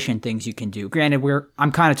exploration things you can do. Granted,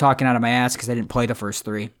 I'm kind of talking out of my ass because I didn't play the first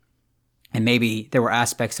 3, and maybe there were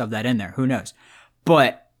aspects of that in there. Who knows?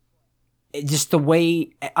 But just the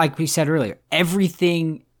way, like we said earlier,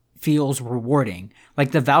 everything feels rewarding.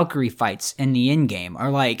 Like, the Valkyrie fights in the end game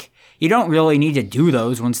are like, you don't really need to do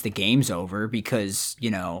those once the game's over because,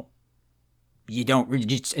 you know, you don't really,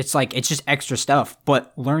 it's like, it's just extra stuff.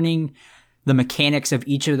 But learning the mechanics of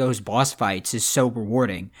each of those boss fights is so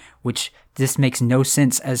rewarding, which this makes no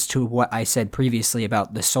sense as to what I said previously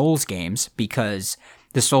about the Souls games, because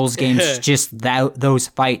the Souls games just those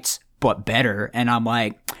fights, but better. And I'm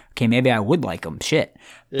like, okay, maybe I would like them. Shit.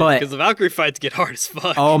 Yeah, but because the Valkyrie fights get hard as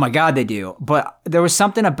fuck. Oh my god, they do. But there was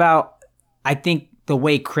something about, I think the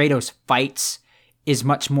way Kratos fights is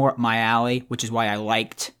much more up my alley, which is why I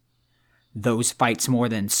liked those fights more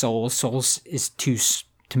than Souls. Souls is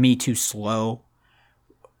to me too slow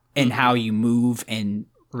in how you move and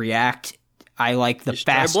react. I like the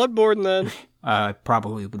fast. Try Bloodborne then. I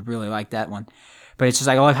probably would really like that one, but it's just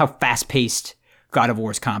like, I love how fast paced God of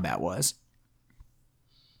War's combat was.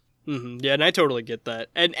 Yeah, and I totally get that.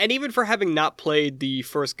 And even for having not played the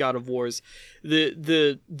first God of Wars,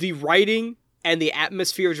 the writing and the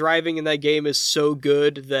atmosphere driving in that game is so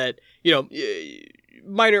good that, you know,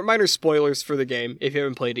 minor spoilers for the game if you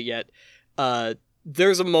haven't played it yet.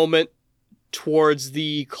 There's a moment towards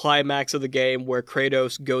the climax of the game where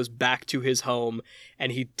Kratos goes back to his home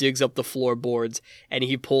and he digs up the floorboards and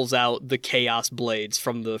he pulls out the Chaos Blades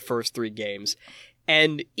from the first 3 games.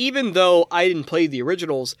 And even though I didn't play the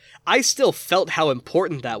originals, I still felt how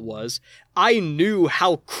important that was. I knew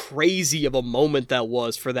how crazy of a moment that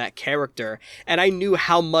was for that character, and I knew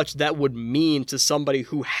how much that would mean to somebody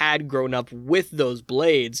who had grown up with those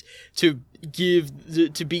blades to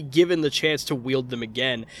be given the chance to wield them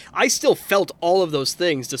again. I still felt all of those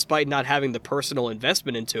things despite not having the personal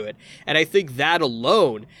investment into it, and I think that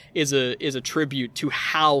alone is a tribute to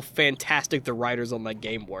how fantastic the writers on that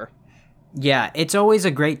game were. Yeah, it's always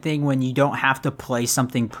a great thing when you don't have to play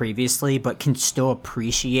something previously, but can still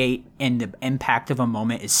appreciate, and the impact of a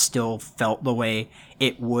moment is still felt the way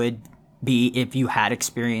it would be if you had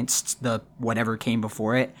experienced the whatever came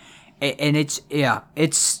before it. And it's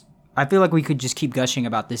I feel like we could just keep gushing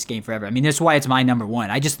about this game forever. I mean, that's why it's my number one.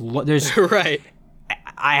 There's right.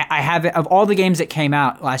 I have it, of all the games that came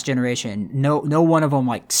out last generation, no one of them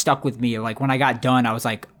like stuck with me. Like when I got done, I was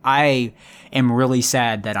like, I am really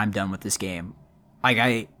sad that I'm done with this game.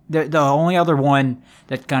 Like the only other one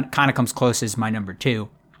that kind of comes close is my number 2,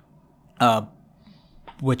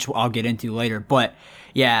 which I'll get into later. But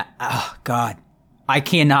yeah, oh God, I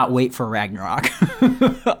cannot wait for Ragnarok.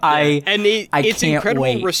 It's incredible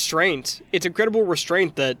wait. restraint. It's incredible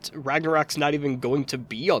restraint that Ragnarok's not even going to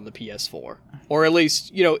be on the PS4. Or at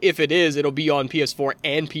least, if it is, it'll be on PS4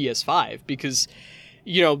 and PS5 because,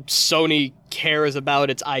 Sony cares about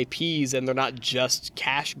its IPs and they're not just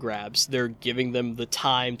cash grabs. They're giving them the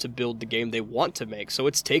time to build the game they want to make. So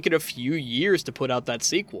it's taken a few years to put out that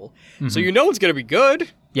sequel. Mm-hmm. So it's going to be good.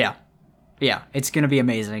 Yeah. Yeah, it's going to be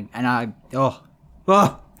amazing. And I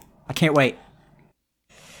can't wait.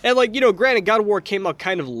 And, granted, God of War came out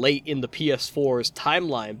kind of late in the PS4's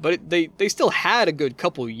timeline, but they still had a good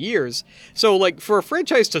couple years. So, for a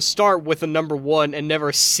franchise to start with a number 1 and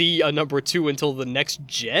never see a number 2 until the next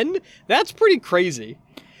gen, that's pretty crazy.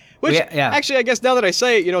 Which, actually, I guess now that I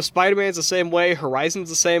say it, Spider-Man's the same way, Horizon's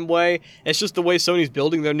the same way. It's just the way Sony's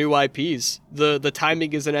building their new IPs. The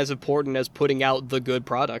timing isn't as important as putting out the good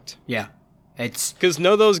product. Yeah. Because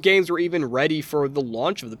none of those games were even ready for the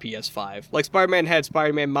launch of the PS5. Like, Spider-Man had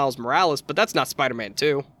Spider-Man Miles Morales, but that's not Spider-Man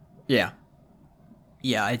 2. Yeah.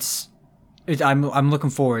 Yeah, I'm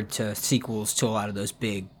looking forward to sequels to a lot of those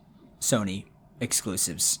big Sony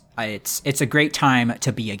exclusives. It's a great time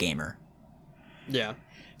to be a gamer. Yeah.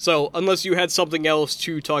 So, unless you had something else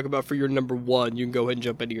to talk about for your number 1, you can go ahead and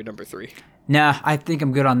jump into your number 3. Nah, I think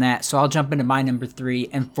I'm good on that. So I'll jump into my number 3,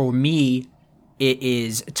 and for me, it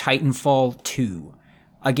is Titanfall 2,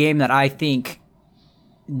 a game that I think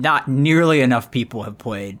not nearly enough people have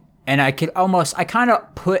played. And I kind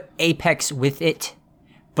of put Apex with it,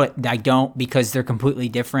 but I don't because they're completely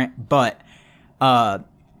different. But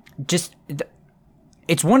it's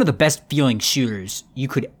one of the best feeling shooters you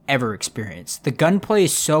could ever experience. The gunplay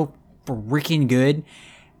is so freaking good.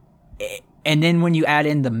 And then when you add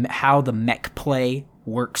in how the mech play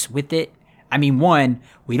works with it, I mean,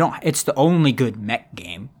 it's the only good mech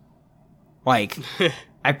game. Like,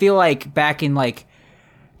 I feel like back in,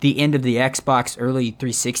 the end of the Xbox early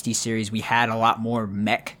 360 series, we had a lot more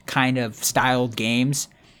mech kind of styled games.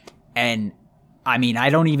 And, I mean, I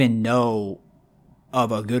don't even know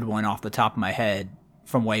of a good one off the top of my head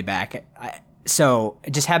from way back. So,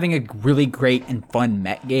 just having a really great and fun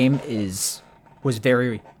mech game was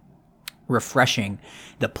very refreshing.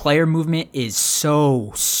 The player movement is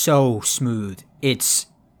so smooth. It's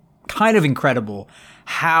kind of incredible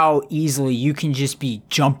how easily you can just be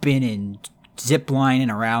jumping and zip-lining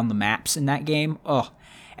around the maps in that game.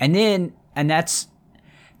 And that's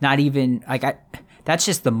not even that's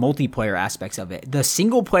just the multiplayer aspects of it. The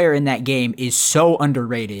single player in that game is so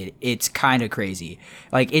underrated. It's kind of crazy.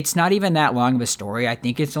 It's not even that long of a story. I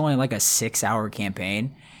think it's only a 6-hour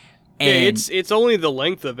campaign. And it's only the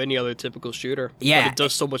length of any other typical shooter. Yeah. But it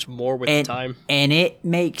does so much more with the time. And it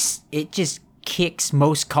just kicks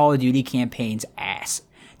most Call of Duty campaigns' ass.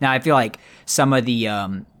 Now, I feel like some of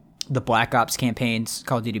the Black Ops campaigns,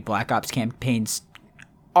 Call of Duty Black Ops campaigns,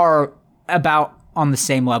 are about on the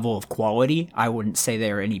same level of quality. I wouldn't say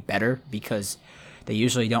they're any better because they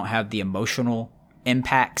usually don't have the emotional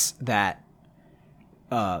impacts that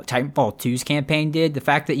Titanfall 2's campaign did. The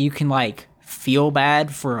fact that you can, feel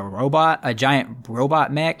bad for a giant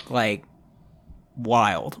robot mech,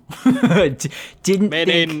 wild. Didn't Man,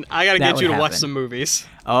 think Aiden, I gotta get you to watch happen. some movies.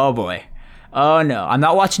 Oh boy. Oh no, I'm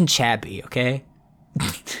not watching Chappie, okay?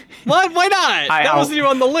 What? Why not? That wasn't even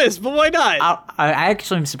on the list, but why not? I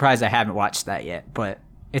actually am surprised I haven't watched that yet, but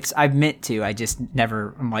I've meant to. I just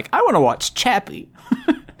never. I'm like, I want to watch Chappie.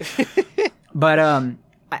 But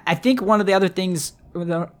I think one of the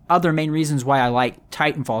other main reasons why I like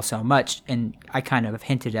Titanfall so much, and I kind of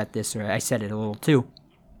hinted at this, or I said it a little too,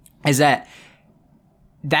 is that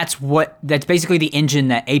that's basically the engine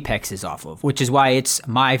that Apex is off of, which is why it's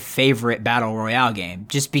my favorite battle royale game,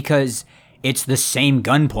 just because it's the same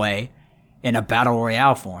gunplay in a battle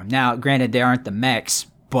royale form. Now, granted, they aren't the mechs,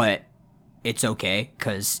 but it's okay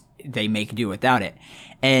because they make do without it.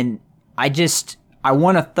 And I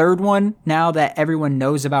want a third one now that everyone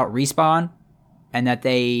knows about Respawn and that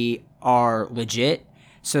they are legit,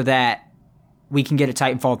 so that we can get a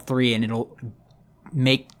Titanfall 3 and it'll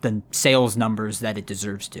make the sales numbers that it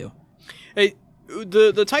deserves to. Hey,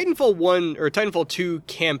 the Titanfall 1 or Titanfall 2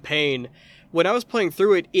 campaign, when I was playing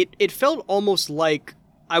through it, it felt almost like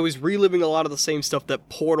I was reliving a lot of the same stuff that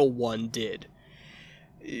Portal 1 did.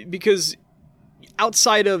 Because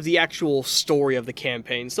outside of the actual story of the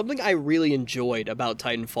campaign, something I really enjoyed about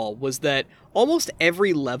Titanfall was that almost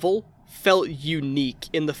every level felt unique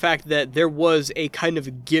in the fact that there was a kind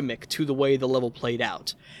of gimmick to the way the level played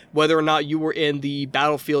out. Whether or not you were in the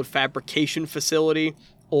battlefield fabrication facility,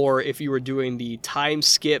 or if you were doing the time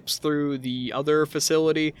skips through the other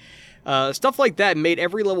facility, stuff like that made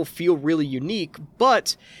every level feel really unique,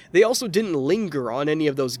 but they also didn't linger on any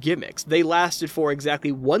of those gimmicks. They lasted for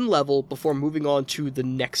exactly one level before moving on to the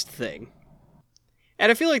next thing.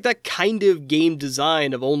 And I feel like that kind of game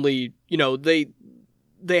design of only,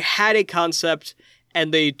 they had a concept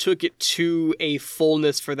and they took it to a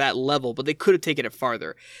fullness for that level, but they could have taken it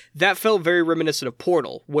farther. That felt very reminiscent of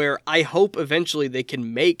Portal, where I hope eventually they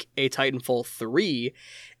can make a Titanfall 3,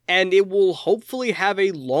 and it will hopefully have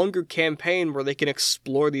a longer campaign where they can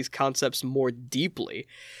explore these concepts more deeply.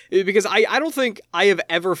 Because I don't think I have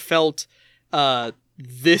ever felt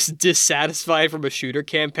this dissatisfied from a shooter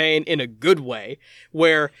campaign in a good way,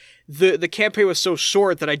 where the campaign was so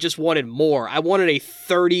short that I just wanted more. I wanted a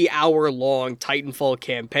 30-hour-long Titanfall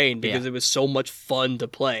campaign because it was so much fun to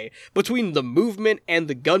play. Between the movement and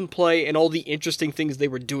the gunplay and all the interesting things they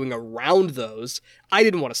were doing around those, I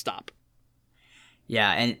didn't want to stop. Yeah,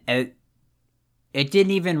 and it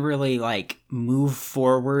didn't even really, move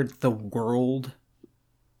forward the world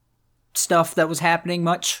stuff that was happening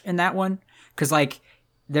much in that one. Because, I think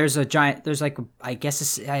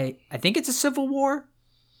it's a civil war.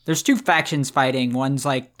 There's two factions fighting. One's,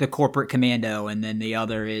 the corporate commando, and then the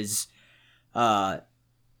other is,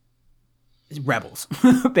 rebels,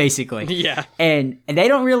 basically. Yeah. And they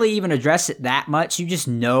don't really even address it that much. You just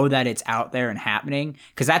know that it's out there and happening.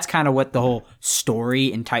 Because that's kind of what the whole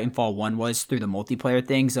story in Titanfall 1 was through the multiplayer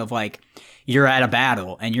things of, you're at a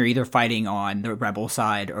battle, and you're either fighting on the rebel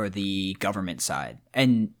side or the government side.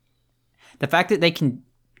 And the fact that they can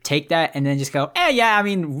take that and then just go,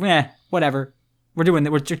 whatever.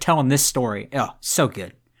 We're telling this story. Oh, so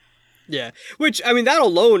good. Yeah, which, that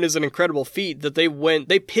alone is an incredible feat that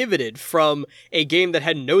they pivoted from a game that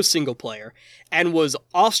had no single player and was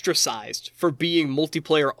ostracized for being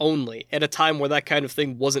multiplayer only at a time where that kind of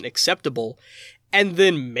thing wasn't acceptable, and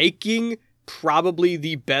then making probably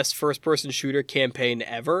the best first-person shooter campaign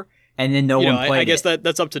ever. And then no one played it. I guess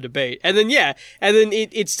that's up to debate. And then,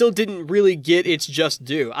 it still didn't really get its just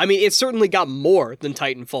due. It certainly got more than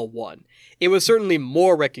Titanfall 1. It was certainly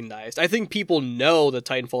more recognized. I think people know that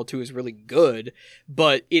Titanfall 2 is really good,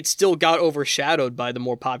 but it still got overshadowed by the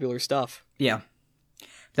more popular stuff. Yeah.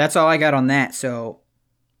 That's all I got on that. So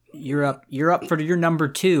you're up for your number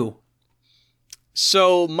 2.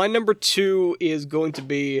 So my number 2 is going to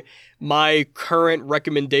be my current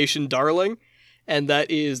recommendation darling, and that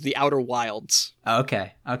is The Outer Wilds.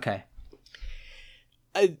 Okay.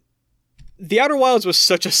 The Outer Wilds was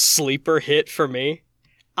such a sleeper hit for me.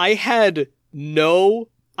 I had no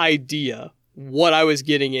idea what I was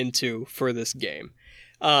getting into for this game.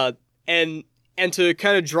 And to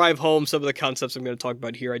kind of drive home some of the concepts I'm going to talk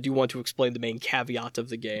about here, I do want to explain the main caveat of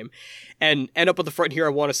the game. And up at the front here, I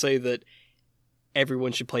want to say that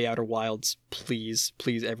everyone should play Outer Wilds. Please,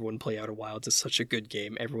 everyone play Outer Wilds. It's such a good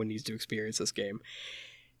game. Everyone needs to experience this game.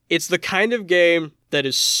 It's the kind of game that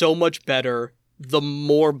is so much better the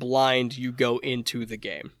more blind you go into the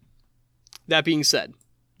game. That being said,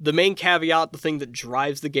 the main caveat, the thing that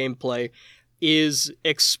drives the gameplay, is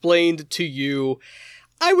explained to you,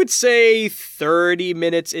 I would say 30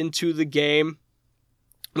 minutes into the game,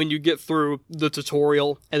 when you get through the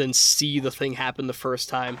tutorial and then see the thing happen the first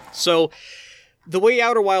time. So the way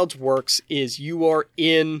Outer Wilds works is you're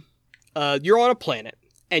on a planet,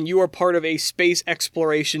 and you are part of a space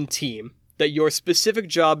exploration team that your specific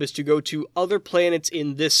job is to go to other planets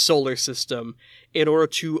in this solar system in order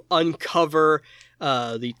to uncover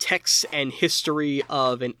the texts and history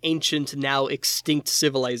of an ancient, now extinct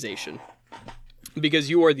civilization. Because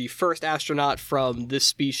you are the first astronaut from this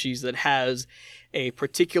species that has a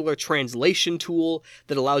particular translation tool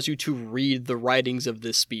that allows you to read the writings of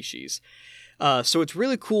this species. So it's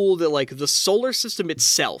really cool that, the solar system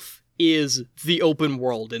itself is the open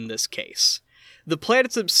world in this case. The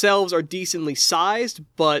planets themselves are decently sized,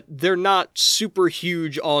 but they're not super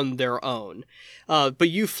huge on their own. But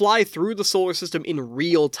you fly through the solar system in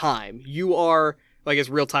real time. You are I guess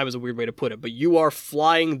real time is a weird way to put it, but you are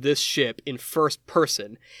flying this ship in first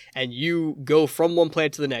person, and you go from one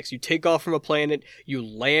planet to the next. You take off from a planet, you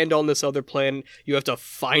land on this other planet, you have to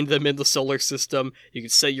find them in the solar system, you can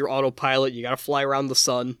set your autopilot, you gotta fly around the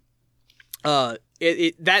sun.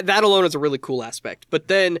 That alone is a really cool aspect. But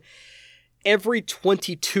then, every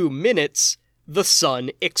 22 minutes, the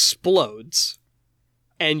sun explodes,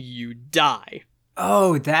 and you die.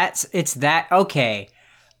 Oh, it's that, okay.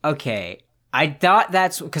 I thought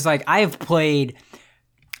that's, because, like, I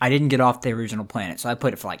didn't get off the original planet, so I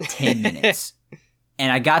played it for, like, 10 minutes.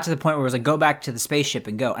 And I got to the point where it was like, go back to the spaceship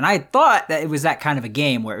and go. And I thought that it was that kind of a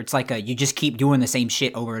game where it's like you just keep doing the same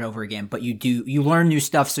shit over and over again, but you learn new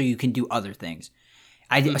stuff so you can do other things.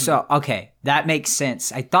 So, okay, that makes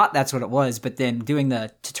sense. I thought that's what it was, but then doing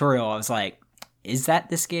the tutorial, I was like, is that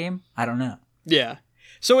this game? I don't know. Yeah.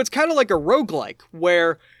 So it's kind of like a roguelike,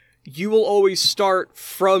 where you will always start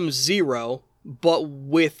from zero, but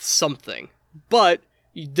with something. But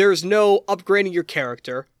there's no upgrading your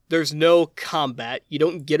character. There's no combat. You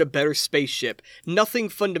don't get a better spaceship. Nothing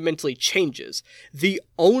fundamentally changes. The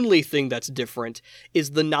only thing that's different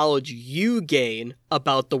is the knowledge you gain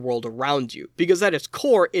about the world around you. Because at its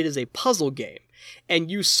core, it is a puzzle game.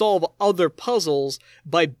 And you solve other puzzles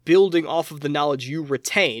by building off of the knowledge you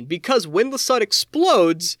retain. Because when the sun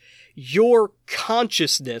explodes, your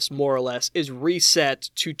consciousness, more or less, is reset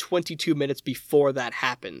to 22 minutes before that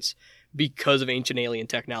happens, because of ancient alien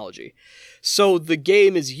technology. So the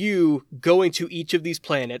game is you going to each of these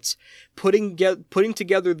planets, putting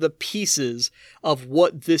together the pieces of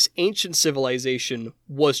what this ancient civilization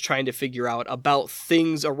was trying to figure out about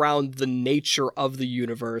things around the nature of the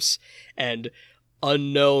universe and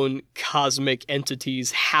unknown cosmic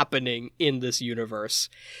entities happening in this universe,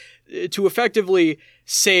 to effectively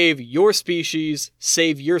save your species,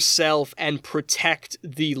 save yourself, and protect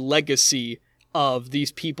the legacy of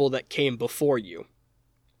these people that came before you.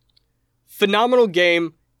 Phenomenal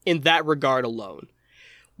game in that regard alone.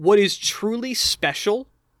 What is truly special,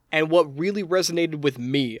 and what really resonated with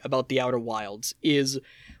me about The Outer Wilds, is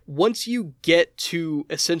once you get to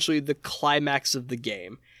essentially the climax of the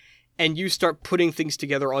game, and you start putting things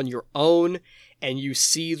together on your own, and you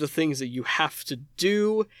see the things that you have to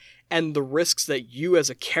do, and the risks that you as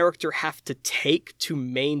a character have to take to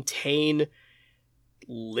maintain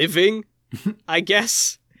living, I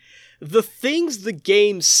guess. The things the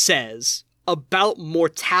game says about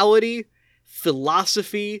mortality,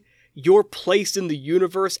 philosophy, your place in the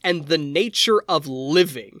universe, and the nature of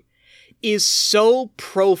living is so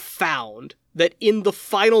profound that in the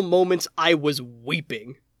final moments I was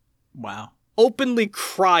weeping. Wow. Openly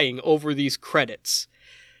crying over these credits.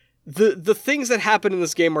 The things that happen in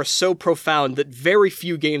this game are so profound that very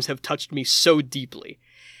few games have touched me so deeply.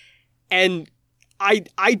 And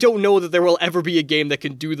I don't know that there will ever be a game that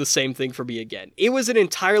can do the same thing for me again. It was an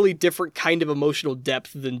entirely different kind of emotional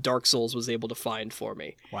depth than Dark Souls was able to find for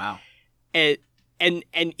me. Wow. And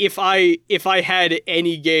if I had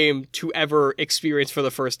any game to ever experience for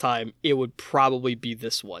the first time, it would probably be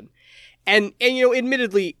this one. And you know,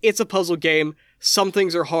 admittedly, it's a puzzle game. Some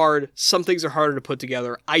things are hard, some things are harder to put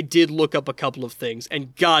together. I did look up a couple of things,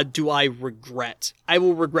 and God, do I regret. I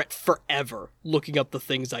will regret forever looking up the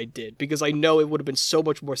things I did, because I know it would have been so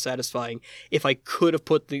much more satisfying if I could have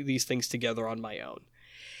put these things together on my own.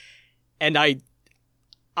 And I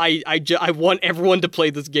want everyone to play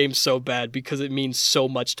this game so bad, because it means so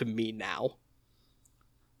much to me now.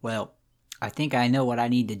 Well, I think I know what I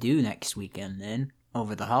need to do next weekend then,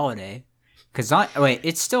 over the holiday. Because,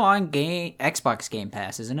 it's still on Xbox Game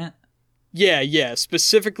Pass, isn't it? Yeah.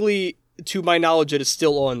 Specifically, to my knowledge, it is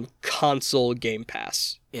still on console Game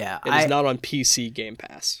Pass. Yeah. It is not on PC Game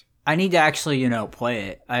Pass. I need to actually, play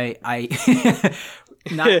it. I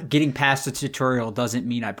not getting past the tutorial doesn't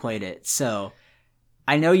mean I played it. So,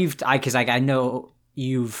 I know I know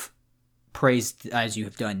you've praised, as you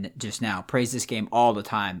have done just now, praise this game all the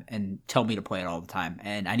time and tell me to play it all the time.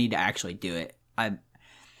 And I need to actually do it.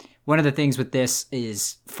 One of the things with this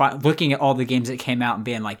is looking at all the games that came out and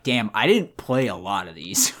being like, damn, I didn't play a lot of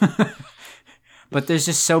these. But there's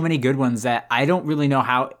just so many good ones that I don't really know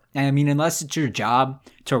how. I mean, unless it's your job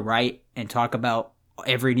to write and talk about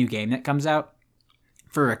every new game that comes out,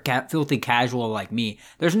 for a filthy casual like me,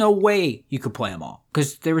 there's no way you could play them all.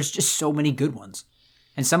 Because there was just so many good ones.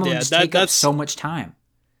 And some of them just take up so much time.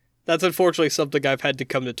 That's unfortunately something I've had to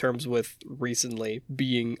come to terms with recently,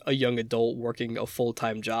 being a young adult working a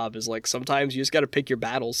full-time job, is like sometimes you just got to pick your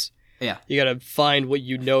battles. Yeah. You got to find what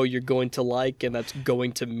you know you're going to like, and that's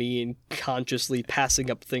going to mean consciously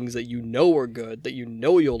passing up things that you know are good, that you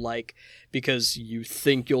know you'll like, because you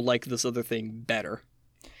think you'll like this other thing better.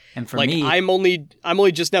 And for like, me, I'm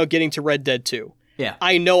only just now getting to Red Dead 2. yeah.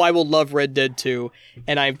 I know I will love Red Dead 2,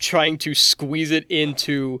 and I'm trying to squeeze it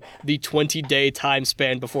into the 20-day time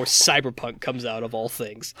span before Cyberpunk comes out, of all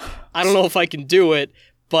things. I don't know if I can do it,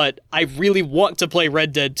 but I really want to play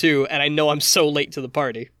Red Dead 2, and I know I'm so late to the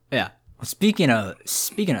party. Yeah. Well, speaking of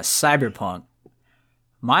Cyberpunk,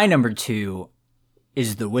 my number 2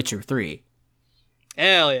 is The Witcher 3.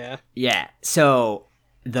 Hell yeah. Yeah. So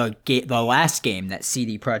the last game that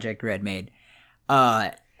CD Projekt Red made,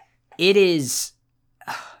 it is,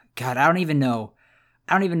 God, I don't even know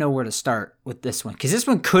where to start with this one, because this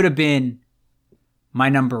one could have been my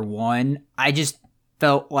number 1. I just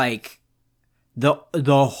felt like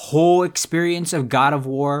the whole experience of God of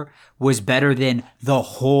War was better than the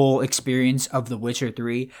whole experience of The Witcher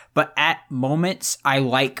 3. But at moments, I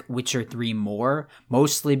like Witcher 3 more,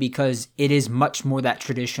 mostly because it is much more that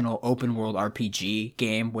traditional open world RPG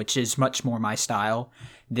game, which is much more my style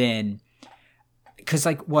than, because,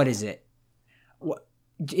 like, what is it?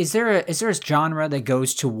 Is there a genre that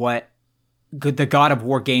goes to what the God of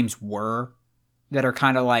War games were, that are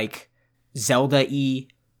kind of like Zelda-y?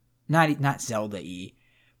 Not Zelda-y,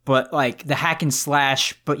 but like the hack and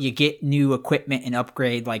slash, but you get new equipment and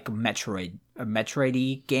upgrade, like a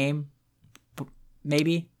Metroid-y game,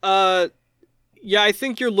 maybe? Yeah, I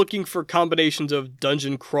think you're looking for combinations of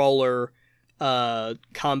dungeon crawler,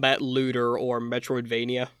 combat looter, or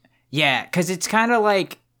Metroidvania. Yeah, because it's kind of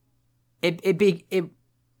like it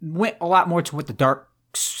went a lot more to what the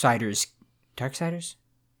Darksiders?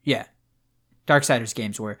 Yeah. Darksiders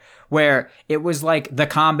games were, where it was like the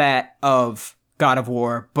combat of God of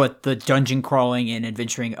War, but the dungeon crawling and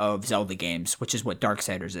adventuring of Zelda games, which is what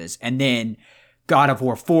Darksiders is. And then God of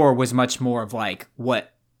War 4 was much more of like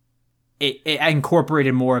what it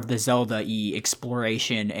incorporated more of the Zelda-y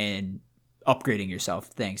exploration and upgrading yourself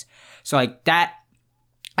things. So like that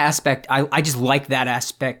aspect, I just like that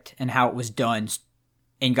aspect and how it was done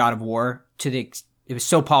in God of War. It was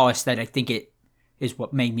so polished that I think it is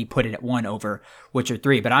what made me put it at 1 over Witcher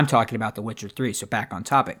 3. But I'm talking about The Witcher 3, so back on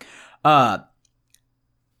topic.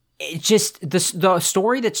 It's just the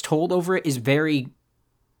story that's told over it is very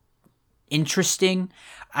interesting.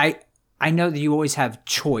 I know that you always have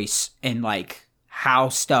choice in like how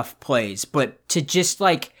stuff plays, but to just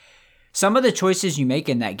like some of the choices you make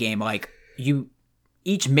in that game, like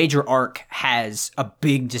each major arc has a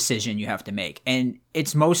big decision you have to make. And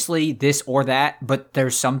it's mostly this or that, but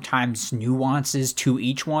there's sometimes nuances to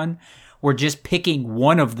each one, where just picking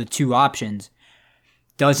one of the two options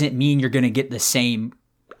doesn't mean you're going to get the same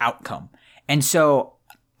outcome. And so,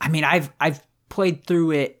 I mean, I've played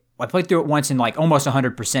through it. I played through it once and like almost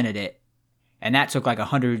 100%ed it. And that took like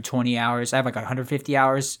 120 hours. I have like 150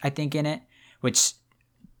 hours, I think, in it, which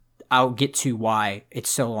I'll get to why it's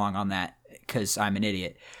so long on that, because I'm an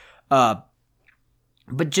idiot.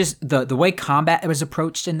 But just the way combat was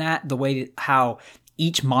approached in that, the way how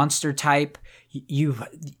each monster type, you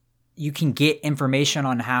can get information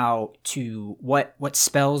on how to, what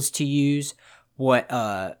spells to use, what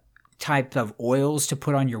type of oils to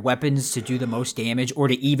put on your weapons to do the most damage, or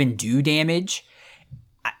to even do damage.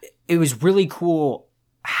 It was really cool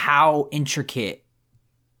how intricate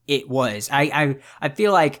it was. I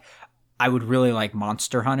feel like I would really like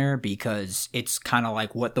Monster Hunter, because it's kind of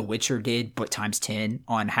like what The Witcher did, but times 10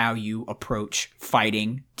 on how you approach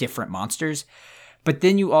fighting different monsters. But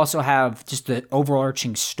then you also have just the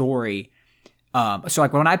overarching story. So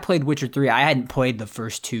like when I played Witcher 3, I hadn't played the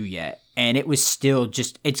first 2 yet. And it was still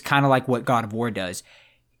just, it's kind of like what God of War does.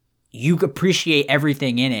 You appreciate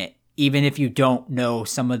everything in it, even if you don't know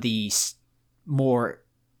some of these more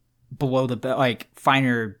below the belt, like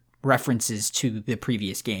finer references to the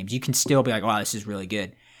previous games. You can still be like, wow, this is really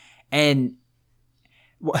good. And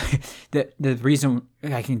the reason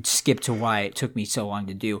I can skip to why it took me so long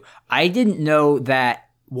to do, I didn't know that,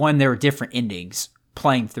 one, there were different endings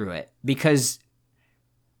playing through it, because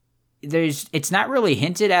it's not really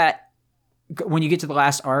hinted at when you get to the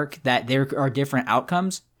last arc that there are different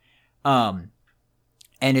outcomes. And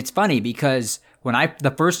it's funny because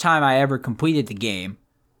the first time I ever completed the game,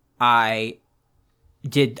 I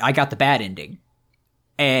got the bad ending.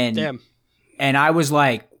 And damn. And I was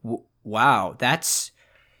like, wow, that's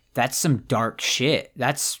some dark shit.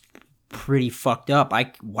 That's pretty fucked up.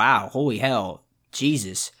 Wow, holy hell.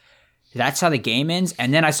 Jesus. That's how the game ends?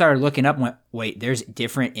 And then I started looking up and went, wait, there's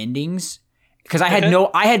different endings? Because I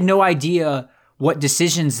had no idea what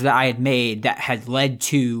decisions that I had made that had led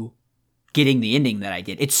to getting the ending that I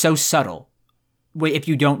did. It's so subtle if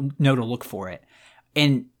you don't know to look for it.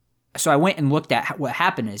 And so I went and looked at what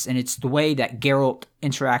happened is, and it's the way that Geralt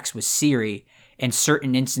interacts with Ciri in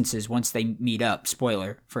certain instances, once they meet up,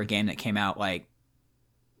 spoiler for a game that came out like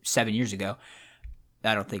 7 years ago.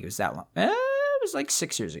 I don't think it was that long. It was like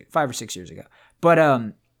 6 years ago, 5 or 6 years ago. But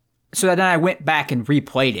so then I went back and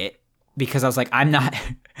replayed it because I was like, I'm not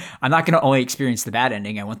going to only experience the bad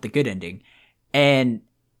ending. I want the good ending. And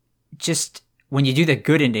just when you do the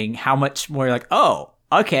good ending, how much more you're like, oh,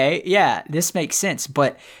 okay, yeah, this makes sense.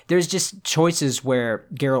 But there's just choices where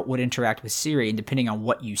Geralt would interact with Ciri, and depending on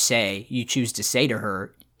what you choose to say to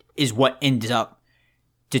her, is what ends up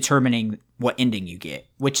determining what ending you get.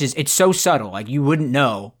 Which is, it's so subtle, like you wouldn't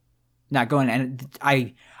know. Not going, and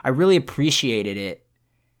I really appreciated it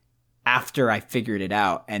after I figured it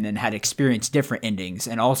out, and then had experienced different endings,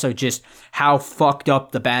 and also just how fucked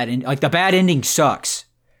up the bad end. Like the bad ending sucks.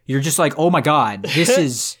 You're just like, oh my god, this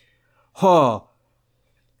is, huh.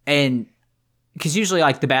 And because usually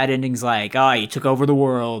like the bad ending's like, oh, you took over the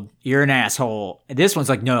world, you're an asshole. And this one's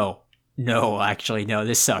like, no, actually, no,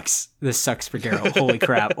 this sucks. This sucks for Geralt. Holy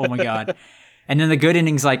crap. Oh my god. And then the good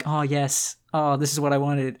ending's like, oh yes, oh, this is what I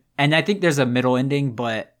wanted. And I think there's a middle ending,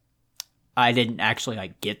 but I didn't actually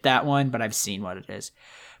like get that one, but I've seen what it is.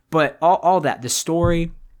 But all that, the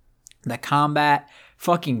story, the combat,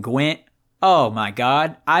 fucking Gwent. Oh my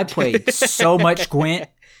god. I played so much Gwent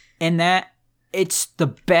in that. It's the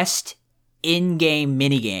best in-game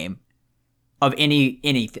minigame of any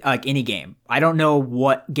game. I don't know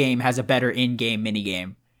what game has a better in-game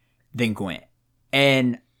minigame than Gwent.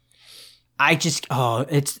 And I just,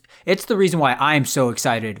 it's the reason why I'm so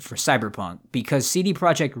excited for Cyberpunk, because CD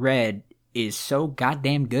Projekt Red is so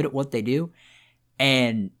goddamn good at what they do,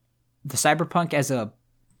 and the Cyberpunk as a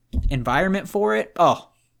environment for it, I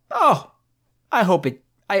hope it,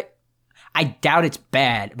 I doubt it's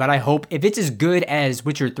bad, but I hope if it's as good as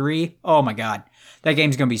Witcher 3, oh my god, that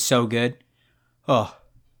game's gonna be so good. Oh.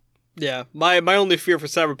 Yeah, my only fear for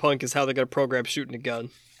Cyberpunk is how they're gonna program shooting a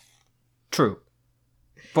gun. True.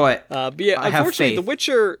 But yeah, unfortunately,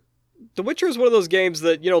 The Witcher is one of those games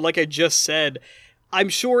that, you know, like I just said, I'm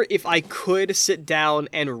sure if I could sit down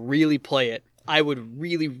and really play it, I would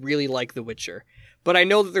really, really like The Witcher. But I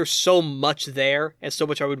know that there's so much there and so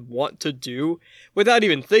much I would want to do without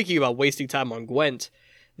even thinking about wasting time on Gwent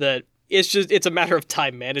that it's a matter of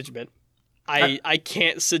time management. I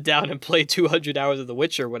can't sit down and play 200 hours of The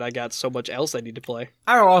Witcher when I got so much else I need to play.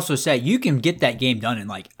 I will also say you can get that game done in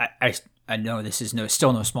like I know this is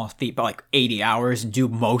still no small feat, but like 80 hours and do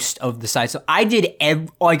most of the sides. So I did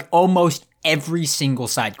almost every single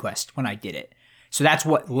side quest when I did it. So that's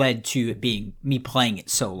what led to it being me playing it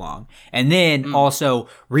so long. And then also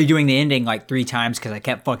redoing the ending like 3 times because I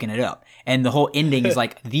kept fucking it up. And the whole ending is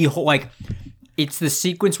like it's the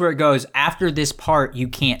sequence where it goes, after this part, you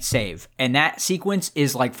can't save. And that sequence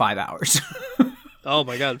is like 5 hours. Oh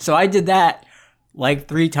my god. So I did that like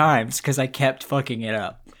 3 times because I kept fucking it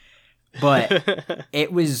up. But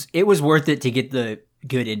it was worth it to get the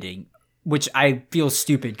good ending, which I feel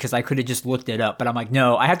stupid because I could have just looked it up. But I'm like,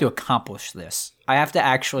 no, I have to accomplish this. I have to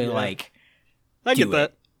actually I get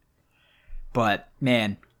that. But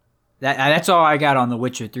man, that's all I got on The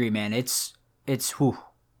Witcher 3, man. It's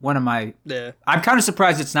one of my. Yeah. I'm kind of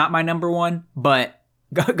surprised it's not my number one, but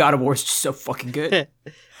God of War is just so fucking good.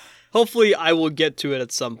 Hopefully, I will get to it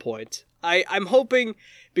at some point. I'm hoping,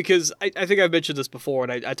 because I think I've mentioned this before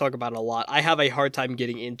and I talk about it a lot. I have a hard time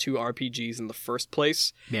getting into RPGs in the first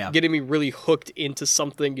place. Yeah. Getting me really hooked into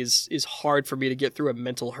something is hard for me to get through a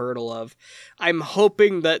mental hurdle of. I'm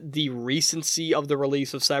hoping that the recency of the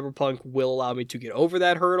release of Cyberpunk will allow me to get over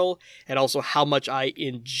that hurdle, and also how much I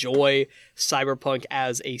enjoy Cyberpunk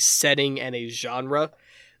as a setting and a genre,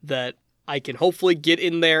 that I can hopefully get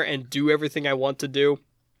in there and do everything I want to do.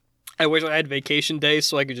 I wish I had vacation days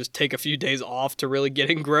so I could just take a few days off to really get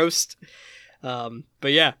engrossed. But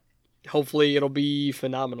yeah, hopefully it'll be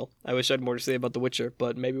phenomenal. I wish I had more to say about The Witcher,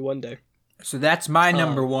 but maybe one day. So that's my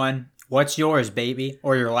number one. What's yours, baby?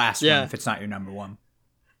 Or your last one if it's not your number one.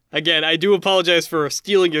 Again, I do apologize for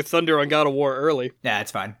stealing your thunder on God of War early. Yeah,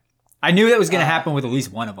 it's fine. I knew that was going to happen with at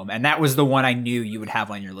least one of them, and that was the one I knew you would have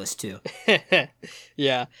on your list too.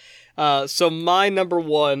 Yeah. So my number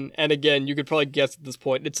one, and again, you could probably guess at this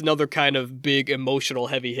point, it's another kind of big emotional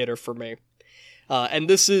heavy hitter for me. And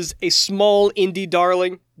this is a small indie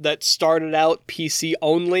darling that started out PC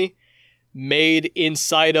only, made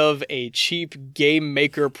inside of a cheap game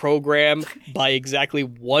maker program by exactly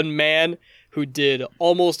one man who did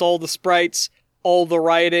almost all the sprites, all the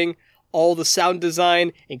writing, all the sound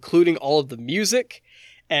design, including all of the music,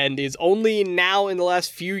 and is only now in the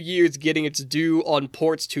last few years getting its due on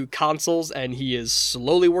ports to consoles, and he is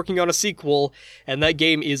slowly working on a sequel, and that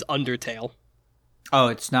game is Undertale. Oh,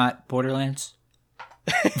 it's not Borderlands?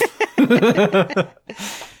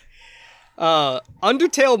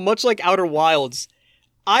 Undertale, much like Outer Wilds,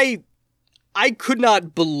 I could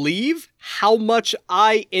not believe how much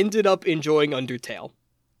I ended up enjoying Undertale.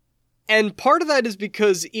 And part of that is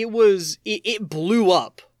because it blew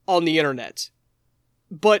up on the internet.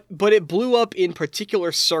 But it blew up in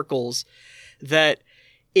particular circles that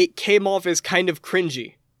it came off as kind of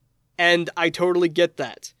cringy. And I totally get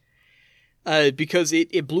that. Because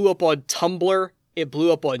it blew up on Tumblr, it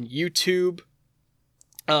blew up on YouTube.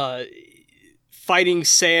 Fighting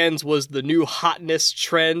Sans was the new hotness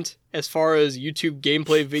trend as far as YouTube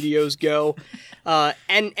gameplay videos go.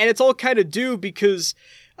 And it's all kind of due because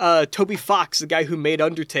Toby Fox, the guy who made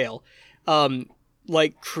Undertale,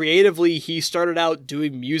 creatively, he started out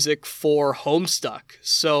doing music for Homestuck.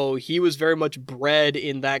 So he was very much bred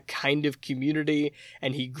in that kind of community,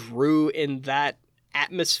 and he grew in that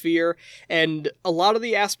atmosphere. And a lot of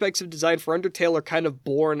the aspects of design for Undertale are kind of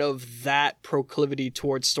born of that proclivity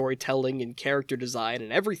towards storytelling and character design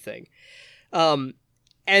and everything. And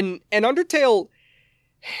Undertale,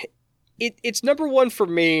 it's number one for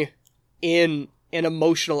me in an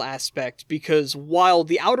emotional aspect, because while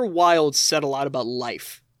the Outer Wilds said a lot about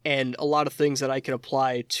life and a lot of things that I can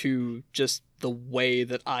apply to just the way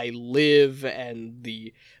that I live and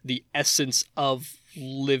the essence of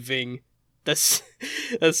living, that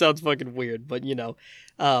sounds fucking weird, but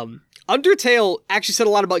Undertale actually said a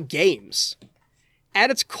lot about games.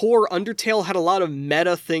 At its core, Undertale had a lot of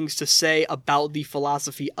meta things to say about the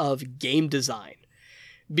philosophy of game design,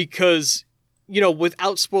 because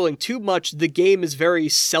without spoiling too much, the game is very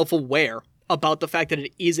self-aware about the fact that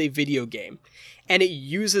it is a video game. And it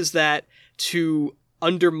uses that to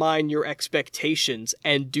undermine your expectations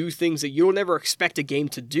and do things that you don't ever expect a game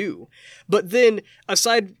to do. But then,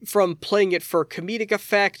 aside from playing it for comedic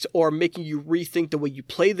effect or making you rethink the way you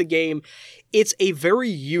play the game, it's a very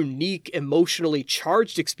unique, emotionally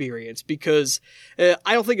charged experience, because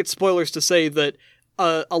I don't think it's spoilers to say that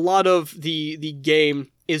a lot of the game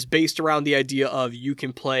is based around the idea of you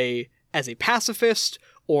can play as a pacifist,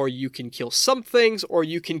 or you can kill some things, or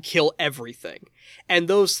you can kill everything. And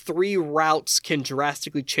those three routes can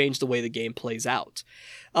drastically change the way the game plays out.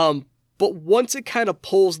 But once it kind of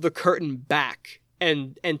pulls the curtain back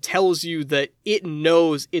and tells you that it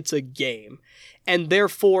knows it's a game, and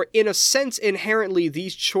therefore, in a sense, inherently,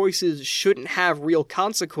 these choices shouldn't have real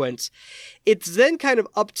consequence, it's then kind of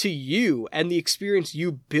up to you and the experience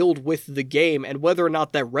you build with the game and whether or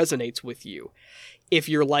not that resonates with you. If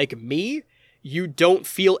you're like me, you don't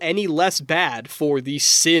feel any less bad for the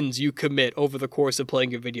sins you commit over the course of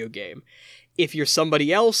playing a video game. If you're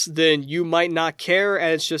somebody else, then you might not care,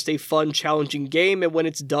 and it's just a fun, challenging game, and when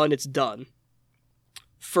it's done, it's done.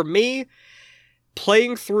 For me,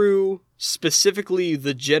 playing through specifically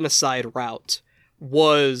the genocide route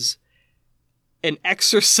was an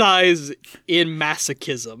exercise in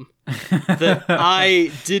masochism that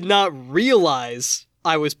I did not realize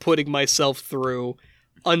I was putting myself through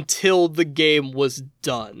until the game was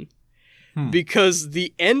done. Because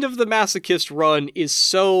the end of the masochist run is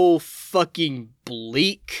so fucking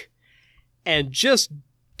bleak and just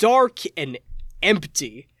dark and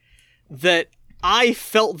empty that I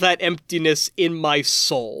felt that emptiness in my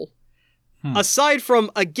soul. Aside from,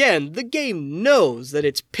 again, the game knows that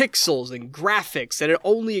it's pixels and graphics and it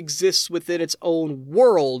only exists within its own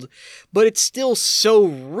world, but it's still so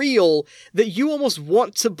real that you almost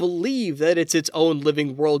want to believe that it's its own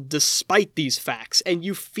living world despite these facts, and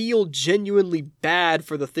you feel genuinely bad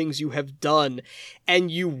for the things you have done, and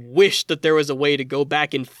you wish that there was a way to go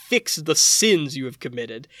back and fix the sins you have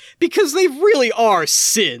committed, because they really are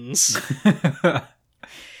sins.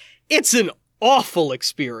 It's an awful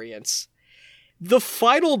experience. The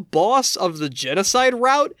final boss of the genocide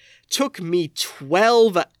route took me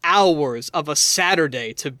 12 hours of a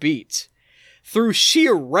Saturday to beat, through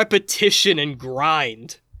sheer repetition and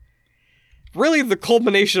grind. Really the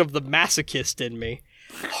culmination of the masochist in me.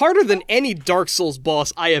 Harder than any Dark Souls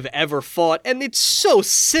boss I have ever fought, and it's so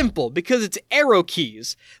simple because it's arrow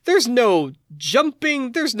keys. There's no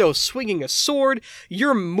jumping, there's no swinging a sword,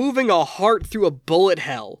 you're moving a heart through a bullet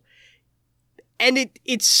hell. And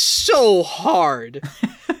it's so hard,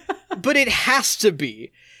 but it has to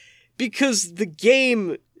be, because the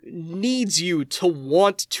game needs you to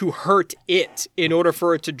want to hurt it in order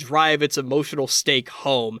for it to drive its emotional stake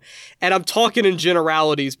home. And I'm talking in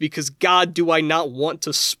generalities because God, do I not want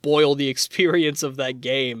to spoil the experience of that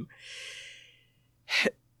game.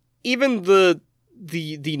 Even the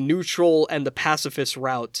neutral and the pacifist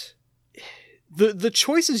route, the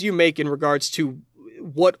choices you make in regards to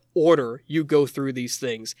what order you go through these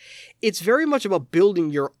things. It's very much about building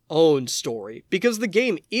your own story, because the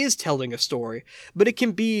game is telling a story, but it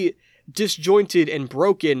can be disjointed and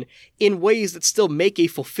broken in ways that still make a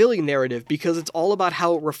fulfilling narrative, because it's all about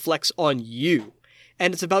how it reflects on you.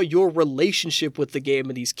 And it's about your relationship with the game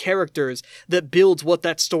and these characters that builds what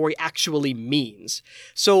that story actually means.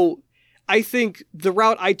 So I think the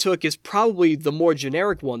route I took is probably the more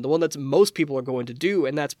generic one, the one that most people are going to do,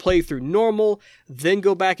 and that's play through normal, then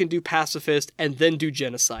go back and do pacifist, and then do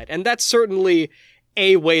genocide. And that's certainly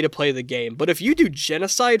a way to play the game. But if you do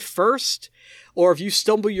genocide first, or if you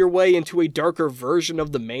stumble your way into a darker version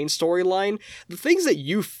of the main storyline, the things that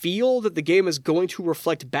you feel that the game is going to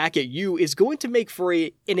reflect back at you is going to make for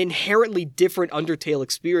an inherently different Undertale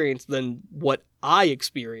experience than what I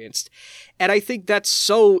experienced. And I think that's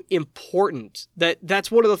so important. That's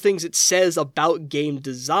one of the things it says about game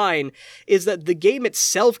design, is that the game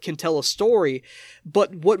itself can tell a story,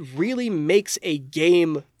 but what really makes a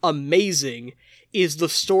game amazing is the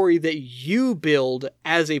story that you build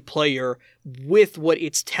as a player with what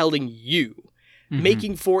it's telling you,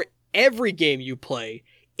 making for every game you play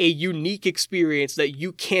a unique experience that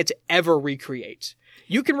you can't ever recreate.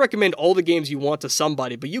 You can recommend all the games you want to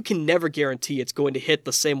somebody, but you can never guarantee it's going to hit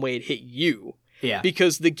the same way it hit you. Yeah.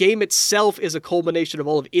 Because the game itself is a culmination of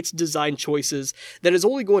all of its design choices that is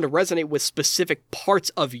only going to resonate with specific parts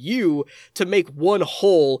of you to make one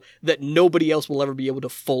whole that nobody else will ever be able to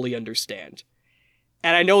fully understand.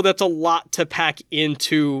 And I know that's a lot to pack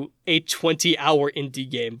into a 20-hour indie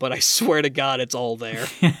game, but I swear to God, it's all there.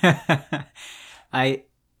 I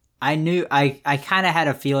kind of had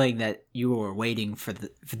a feeling that you were waiting for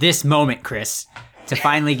this moment, Chris, to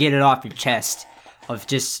finally get it off your chest of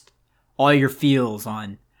just all your feels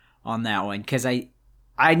on that one. Because I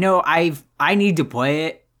know I need to play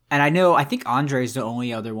it, and I think Andre's the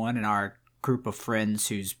only other one in our group of friends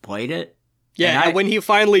who's played it. Yeah, and when he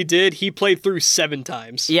finally did, he played through 7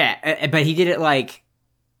 times. Yeah, but he did it like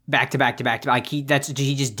back to back to back to back. He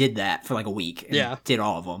just did that for like a week. And did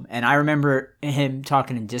all of them. And I remember him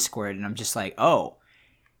talking in Discord, and I'm just like, oh,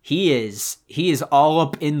 he is all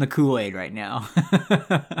up in the Kool-Aid right now.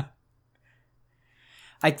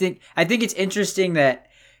 I think it's interesting that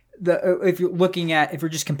if we're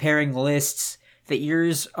just comparing lists, that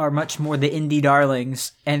yours are much more the indie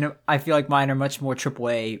darlings, and I feel like mine are much more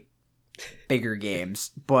AAA bigger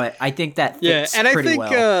games. But I think that fits pretty well.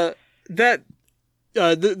 I think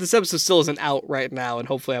that this episode still isn't out right now, and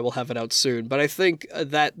hopefully I will have it out soon. But I think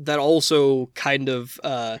that also kind of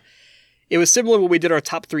it was similar when we did our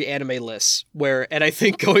top 3 anime lists, and I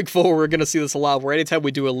think going forward we're going to see this a lot, where anytime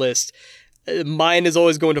we do a list, mine is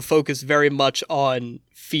always going to focus very much on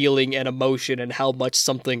feeling and emotion and how much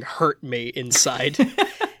something hurt me inside.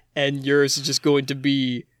 And yours is just going to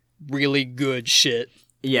be really good shit.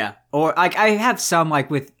 Yeah. Or like I have some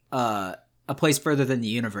like with A Place Further Than the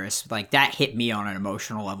Universe, like that hit me on an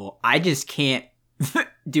emotional level. I just can't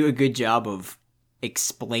do a good job of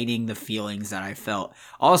explaining the feelings that I felt.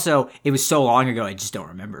 Also, it was so long ago I just don't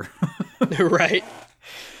remember. Right.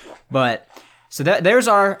 But so there's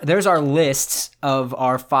our lists of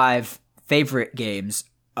our 5 favorite games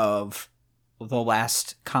of the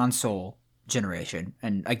last console generation.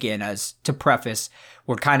 And again, as to preface,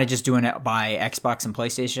 we're kind of just doing it by Xbox and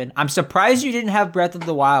PlayStation. I'm surprised you didn't have Breath of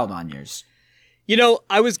the Wild on yours. You know,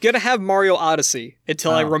 I was going to have Mario Odyssey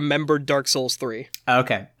until I remembered Dark Souls 3.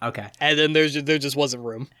 Okay. And then there just wasn't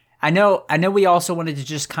room. I know we also wanted to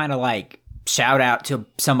just kind of like shout out to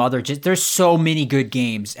some other, there's so many good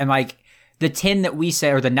games, and like the 10 that we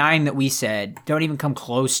said, or the 9 that we said, don't even come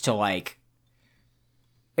close to like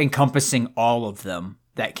encompassing all of them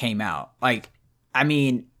that came out. Like, I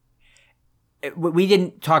mean, we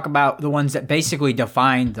didn't talk about the ones that basically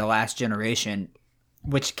defined the last generation,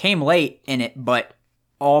 which came late in it, but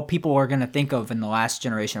all people are going to think of in the last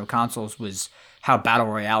generation of consoles was how Battle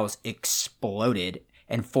Royales exploded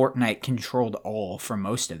and Fortnite controlled all for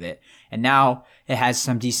most of it. And now it has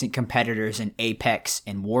some decent competitors in Apex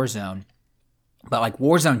and Warzone. But like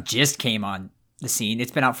Warzone just came on the scene.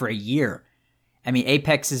 It's been out for a year. I mean,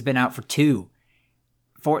 Apex has been out for 2.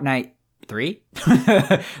 Fortnite 3?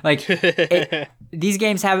 Like, these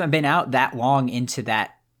games haven't been out that long into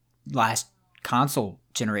that last console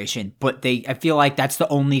generation, but I feel like that's the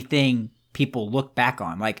only thing people look back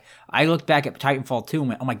on. Like, I looked back at Titanfall 2 and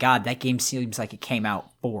went, oh my god, that game seems like it came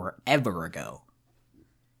out forever ago.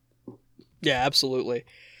 Yeah, absolutely.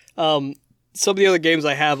 Some of the other games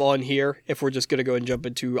I have on here, if we're just going to go and jump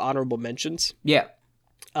into honorable mentions. Yeah.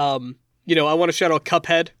 You know, I want to shout out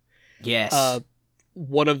Cuphead. Yes.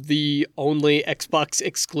 One of the only Xbox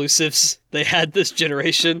exclusives they had this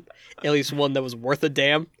generation. at least one that was worth a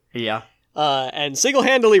damn. Yeah. And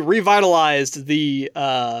single-handedly revitalized the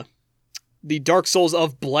Dark Souls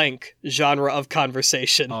of blank genre of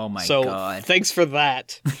conversation. Oh my god. So thanks for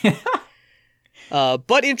that.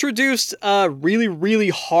 But introduced really, really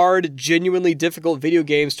hard, genuinely difficult video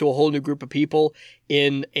games to a whole new group of people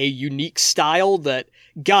in a unique style that,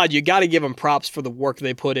 God, you gotta give them props for the work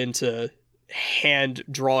they put into hand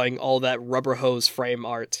drawing all that rubber hose frame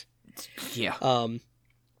art. Yeah.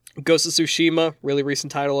 Ghost of Tsushima, really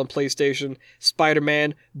recent title on PlayStation.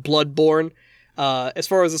 Spider-Man, Bloodborne. As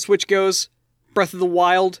far as the Switch goes, Breath of the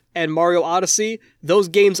Wild and Mario Odyssey, those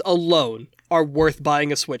games alone are worth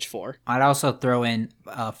buying a Switch for. I'd also throw in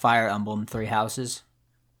Fire Emblem Three Houses.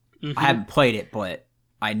 Mm-hmm. I haven't played it, but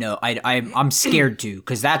I know I'm scared to,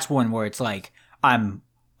 because that's one where it's like I'm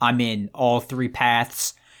in all three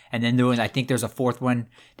paths, and then I think there's a fourth one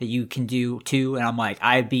that you can do too, and I'm like,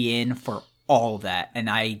 I'd be in for all of that, and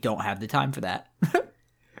I don't have the time for that.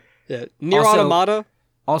 Yeah. Nier Automata.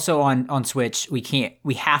 Also on Switch,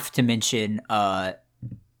 we have to mention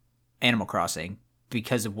Animal Crossing,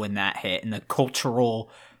 because of when that hit and the cultural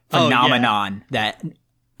phenomenon that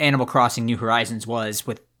Animal Crossing New Horizons was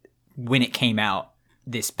with when it came out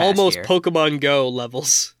this past almost year. Pokemon Go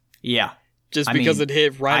levels. Yeah. Because it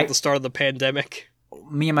hit right at the start of the pandemic.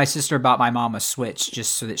 Me and my sister bought my mom a Switch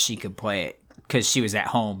just so that she could play it, because she was at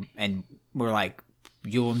home, and we're like,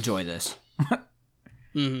 you'll enjoy this.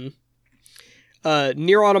 Mm-hmm.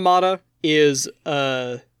 Nier Automata is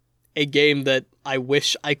a game that I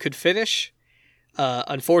wish I could finish.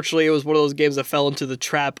 Unfortunately, it was one of those games that fell into the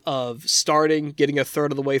trap of starting, getting a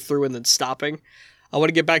third of the way through, and then stopping. I want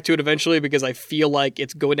to get back to it eventually, because I feel like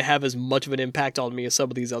it's going to have as much of an impact on me as some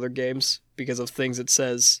of these other games because of things it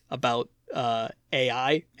says about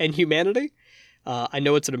AI and humanity. I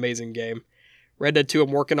know it's an amazing game. Red Dead 2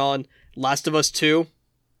 I'm working on. Last of Us 2.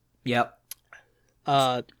 Yep.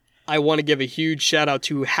 I want to give a huge shout out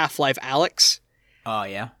to Half-Life Alyx. Oh,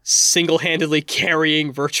 yeah. Single-handedly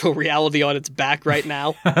carrying virtual reality on its back right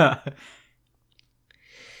now.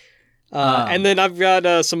 And then I've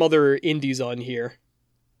got some other indies on here.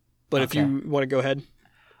 But okay. If you want to go ahead.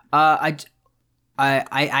 I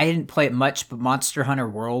didn't play it much, but Monster Hunter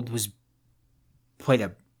World played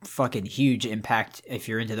a fucking huge impact if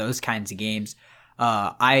you're into those kinds of games.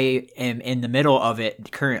 I am in the middle of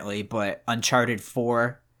it currently, but Uncharted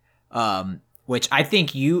 4, which I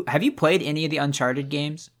think have you played any of the Uncharted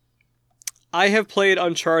games? I have played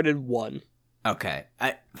Uncharted 1. Okay.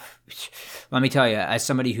 Let me tell you, as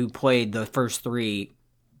somebody who played the first 3,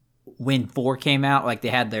 when 4 came out, like they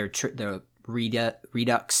had the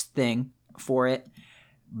Redux thing for it,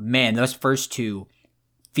 man, those first 2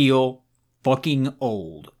 feel fucking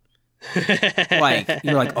old. Like,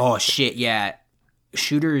 you're like, oh shit, yeah.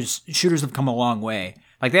 Shooters have come a long way.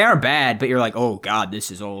 Like, they aren't bad, but you're like, oh god, this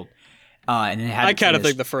is old. And then I kind of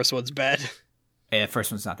think the first one's bad. Yeah, the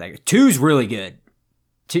first one's not that good. 2's really good.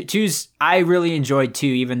 2's I really enjoyed 2,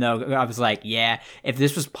 even though I was like, yeah, if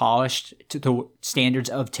this was polished to the standards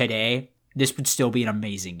of today, this would still be an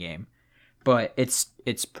amazing game. But it's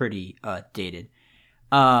pretty dated.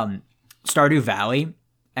 Stardew Valley,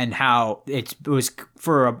 and how it was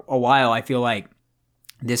for a while, I feel like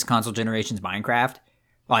this console generation's Minecraft,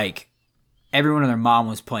 like everyone and their mom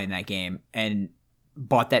was playing that game and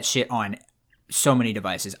bought that shit on so many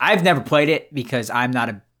devices. I've never played it because I'm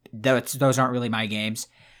not those aren't really my games.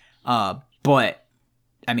 But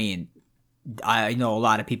I mean, I know a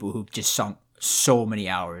lot of people who've just sunk so many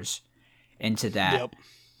hours into that. Yep.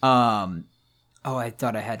 Oh, I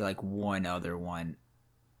thought I had like one other one,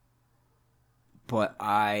 but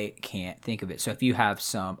I can't think of it. So if you have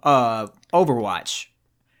some, Overwatch,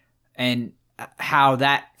 and how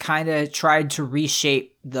that kind of tried to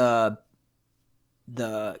reshape the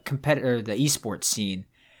competitor, the esports scene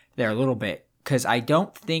there a little bit, because I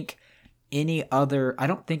don't think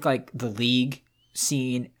like the League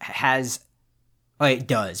scene has, well, it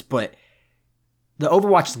does, but the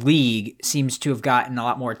Overwatch League seems to have gotten a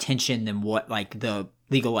lot more attention than what like the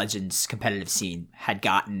League of Legends competitive scene had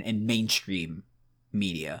gotten in mainstream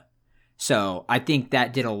media. So I think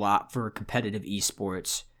that did a lot for competitive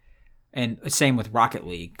esports, and same with Rocket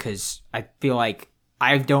League, because I feel like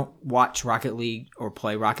I don't watch Rocket League or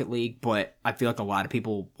play Rocket League, but I feel like a lot of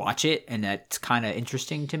people watch it, and that's kind of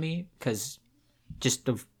interesting to me because just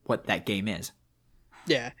of what that game is.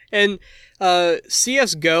 Yeah, and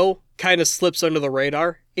CSGO kind of slips under the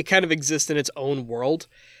radar. It kind of exists in its own world.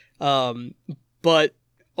 But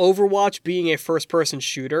Overwatch, being a first-person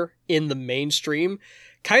shooter in the mainstream,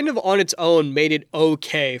 kind of on its own made it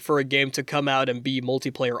okay for a game to come out and be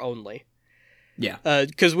multiplayer only. Yeah.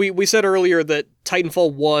 Because we said earlier that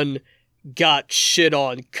Titanfall 1 got shit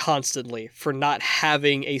on constantly for not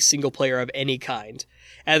having a single player of any kind.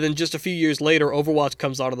 And then just a few years later, Overwatch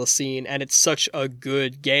comes onto the scene, and it's such a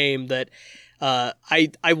good game that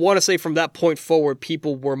I want to say from that point forward,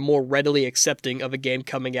 people were more readily accepting of a game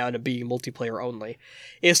coming out and being multiplayer only.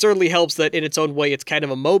 It certainly helps that in its own way, it's kind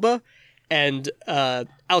of a MOBA, and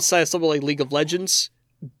outside of something like League of Legends,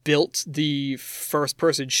 built the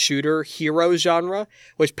first-person shooter hero genre,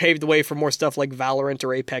 which paved the way for more stuff like Valorant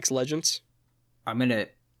or Apex Legends.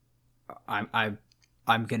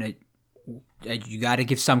 You got to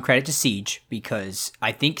give some credit to Siege, because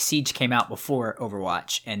I think Siege came out before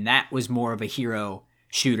Overwatch, and that was more of a hero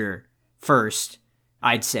shooter first,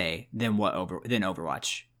 I'd say, than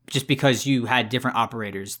Overwatch. Just because you had different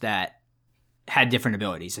operators that had different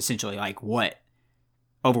abilities, essentially like what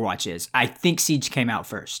Overwatch is. I think Siege came out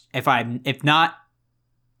first. If not,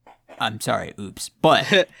 I'm sorry, oops.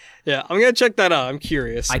 But yeah, I'm gonna check that out. I'm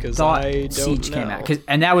curious. I thought Siege came out,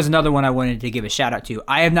 and that was another one I wanted to give a shout out to.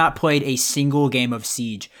 I have not played a single game of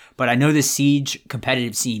Siege, but I know the Siege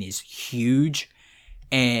competitive scene is huge,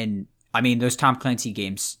 and I mean those Tom Clancy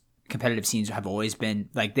games competitive scenes have always been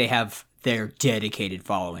like they have their dedicated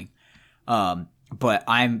following. But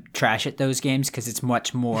I'm trash at those games because it's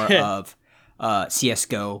much more of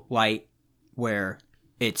CS:GO light, where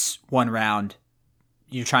it's one round.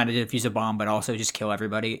 You're trying to defuse a bomb, but also just kill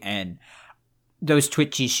everybody. And those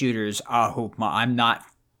twitchy shooters, I'm not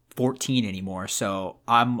 14 anymore, so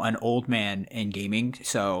I'm an old man in gaming.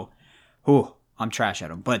 So, I'm trash at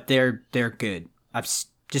them, but they're good. I've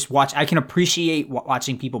just watched. I can appreciate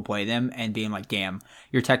watching people play them and being like, "Damn,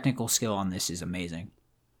 your technical skill on this is amazing."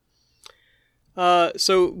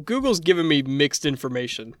 So Google's given me mixed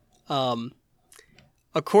information.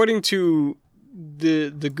 According to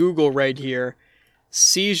the Google right here,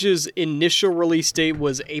 Siege's initial release date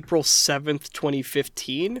was April 7th,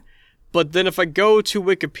 2015, but then if I go to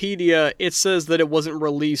Wikipedia, it says that it wasn't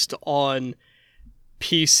released on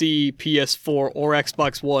PC, PS4, or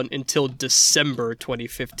Xbox One until December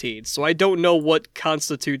 2015, so I don't know what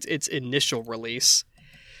constitutes its initial release.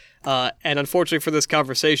 And unfortunately for this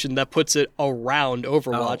conversation, that puts it around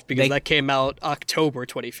Overwatch, because that came out October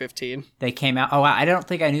 2015. They came out... Oh, I don't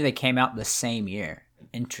think I knew they came out the same year.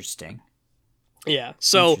 Interesting. Yeah,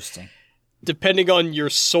 so depending on your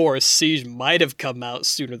source, Siege might have come out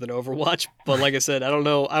sooner than Overwatch, but like I said, I don't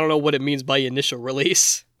know what it means by initial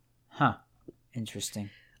release. Huh. Interesting.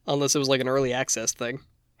 Unless it was like an early access thing.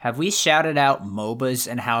 Have we shouted out MOBAs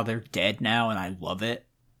and how they're dead now, and I love it?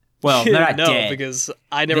 Well, they're not dead. No, because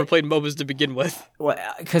I never played MOBAs to begin with. Well,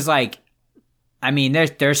 because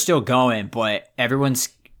they're still going, but everyone's...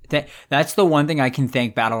 That's the one thing I can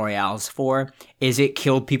thank Battle Royales for, is it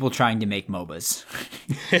killed people trying to make MOBAs.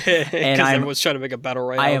 And everyone's trying to make a Battle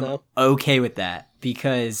Royale I am now. Okay with that,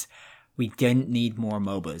 because we didn't need more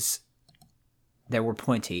MOBAs. There were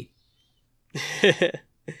plenty.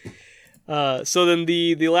 So then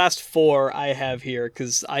the last four I have here,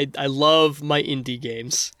 because I love my indie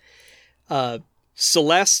games.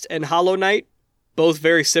 Celeste and Hollow Knight, both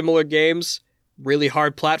very similar games. Really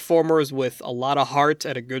hard platformers with a lot of heart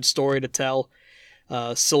and a good story to tell.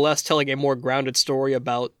 Celeste telling a more grounded story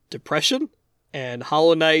about depression, and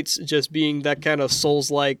Hollow Knight's just being that kind of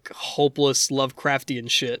Souls-like, hopeless, Lovecraftian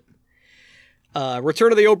shit.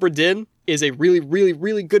 Return of the Obra Dinn is a really, really,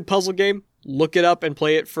 really good puzzle game. Look it up and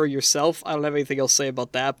play it for yourself. I don't have anything else to say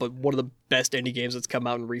about that, but one of the best indie games that's come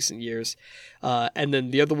out in recent years. And then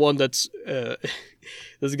the other one that's, this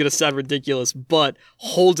is going to sound ridiculous, but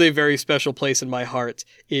holds a very special place in my heart,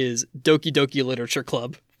 is Doki Doki Literature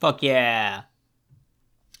Club. Fuck yeah.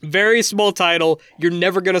 Very small title. You're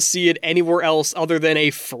never going to see it anywhere else other than a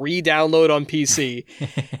free download on PC.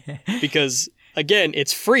 Because... again,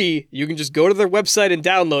 it's free. You can just go to their website and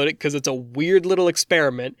download it because it's a weird little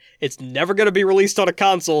experiment. It's never going to be released on a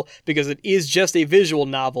console because it is just a visual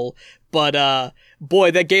novel. But,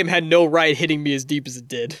 boy, that game had no right hitting me as deep as it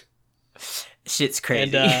did. Shit's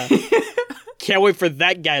crazy. And, can't wait for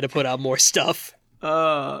that guy to put out more stuff.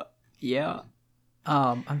 Yeah.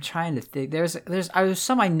 I'm trying to think. There's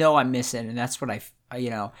some I know I'm missing, and that's what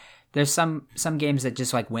there's some games that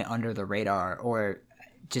just like went under the radar or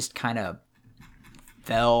just kind of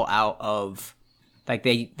fell out of, like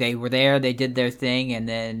they were there, they did their thing, and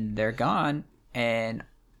then they're gone. And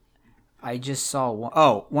I just saw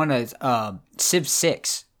one of Civ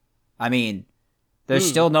 6. I mean, there's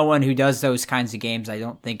still no one who does those kinds of games. I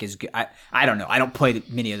don't think is good. I don't know. I don't play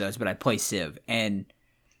many of those, but I play Civ, and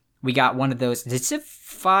we got one of those. Did Civ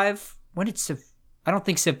 5? When did Civ? I don't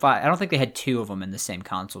think they had two of them in the same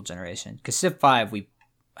console generation, because Civ 5 was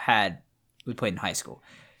we played in high school.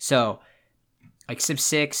 So, like Civ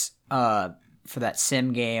 6, for that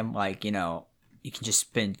sim game, like, you know, you can just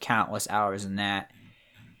spend countless hours in that.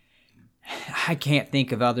 I can't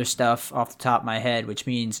think of other stuff off the top of my head, which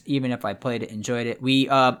means even if I played it, enjoyed it. We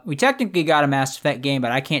technically got a Mass Effect game,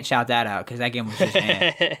 but I can't shout that out because that game was just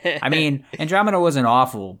I mean, Andromeda wasn't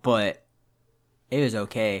awful, but it was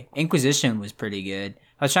okay. Inquisition was pretty good.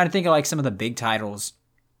 I was trying to think of like some of the big titles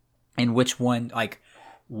and which one, like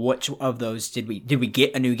which of those did we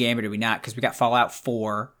get a new game or did we not? Because we got Fallout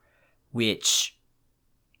 4, which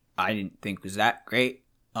I didn't think was that great.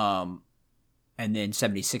 And then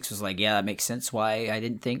 76 was like, yeah, that makes sense why I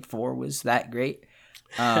didn't think 4 was that great.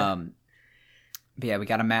 But yeah, we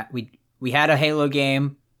got we had a Halo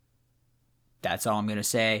game. That's all I'm going to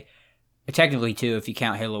say. Technically 2 if you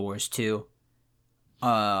count Halo Wars 2. What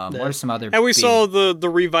are some other... And we saw the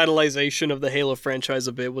revitalization of the Halo franchise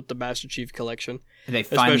a bit with the Master Chief Collection. They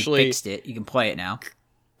finally fixed it. You can play it now.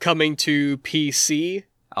 Coming to PC.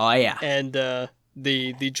 Oh, yeah. And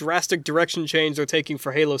the drastic direction change they're taking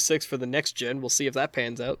for Halo 6 for the next gen. We'll see if that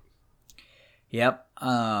pans out. Yep.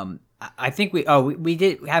 I think we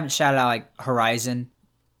haven't shouted out like Horizon.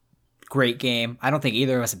 Great game. I don't think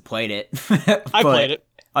either of us have played it. I played it.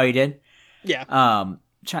 Oh, you did? Yeah.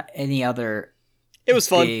 Any other... It was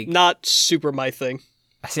fun. Not super my thing.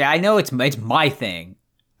 See, I know it's my thing.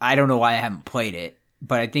 I don't know why I haven't played it,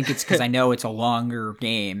 but I think it's because I know it's a longer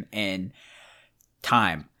game and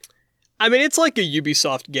time. I mean, it's like a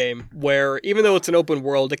Ubisoft game where even though it's an open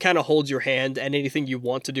world, it kind of holds your hand, and anything you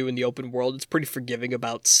want to do in the open world, it's pretty forgiving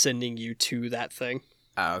about sending you to that thing.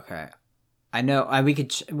 Oh, okay. I know.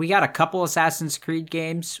 We got a couple Assassin's Creed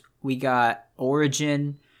games. We got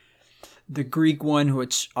Origin, the Greek one,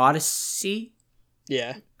 which Odyssey.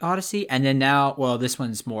 Yeah. Odyssey. And then now, well, this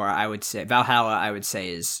one's more, I would say, Valhalla, I would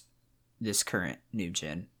say, is this current new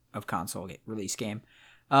gen of console release game.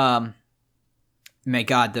 My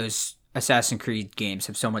God, those Assassin's Creed games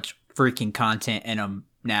have so much freaking content in them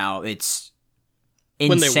now. It's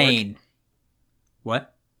insane.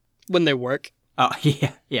 What? When they work. When they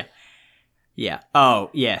work. Oh, yeah. Yeah. Oh,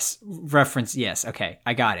 yes. Reference. Yes. Okay.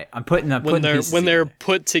 I got it. I'm putting the when they're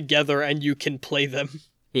put together and you can play them.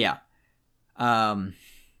 Yeah.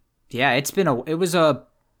 Yeah, it was a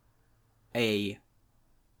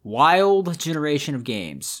wild generation of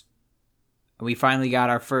games. We finally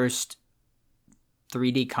got our first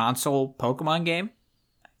 3D console Pokemon game,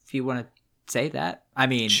 if you want to say that. I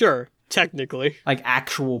mean, sure, technically. Like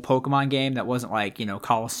actual Pokemon game that wasn't like, you know,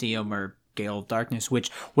 Coliseum or Gale of Darkness, which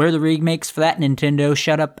where the remakes for that, Nintendo,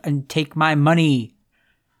 shut up and take my money.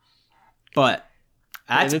 But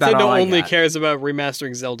that's about all I got. Nintendo only cares about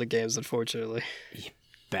remastering Zelda games, unfortunately. You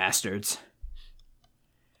bastards.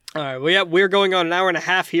 All right, well, yeah, we're going on an hour and a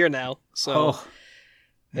half here now, so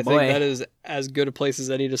I think that is as good a place as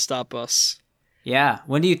any to stop us. Yeah.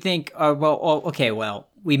 When do you think? Well,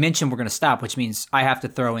 we mentioned we're going to stop, which means I have to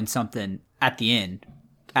throw in something at the end,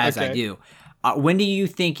 as I do. When do you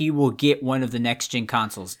think you will get one of the next-gen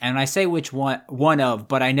consoles? And I say which one of,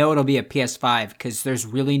 but I know it'll be a PS5 because there's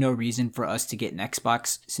really no reason for us to get an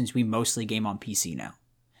Xbox since we mostly game on PC now.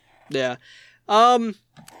 Yeah.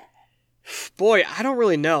 Boy, I don't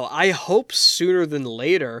really know. I hope sooner than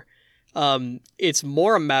later. It's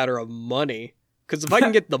more a matter of money. Because if I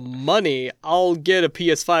can get the money, I'll get a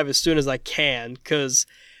PS5 as soon as I can. Because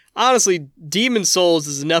honestly, Demon's Souls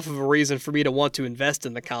is enough of a reason for me to want to invest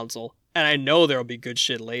in the console. And I know there'll be good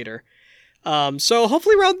shit later. So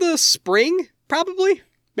hopefully around the spring, probably.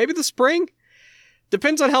 Maybe the spring.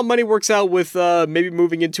 Depends on how money works out with maybe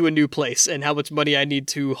moving into a new place and how much money I need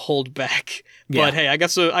to hold back. Yeah. But hey, I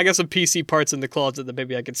got some PC parts in the closet that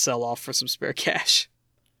maybe I could sell off for some spare cash.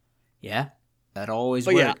 Yeah, that always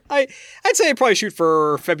works. Yeah, I'd say I'd probably shoot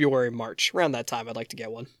for February, March. Around that time, I'd like to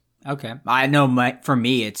get one. Okay. I know for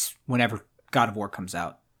me, it's whenever God of War comes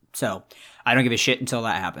out. So I don't give a shit until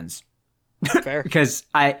that happens. Fair. Because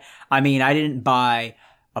I mean, I didn't buy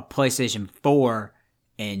a PlayStation 4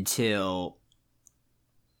 until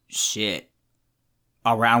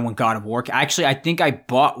around when God of War. Actually, I think I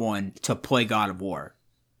bought one to play God of War.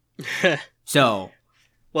 So,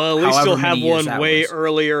 well, at least you'll have one way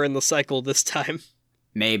earlier in the cycle this time.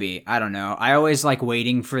 Maybe, I don't know. I always like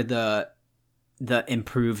waiting for the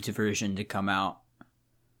improved version to come out.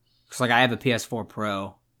 Cause like I have a PS4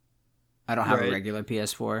 Pro. I don't have a regular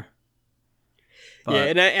PS4.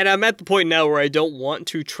 But, yeah, and I'm at the point now where I don't want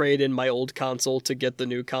to trade in my old console to get the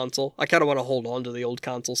new console. I kind of want to hold on to the old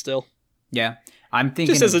console still. Yeah, I'm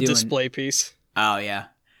thinking just as a display piece. Oh yeah,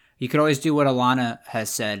 you could always do what Alana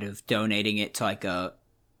has said of donating it to like a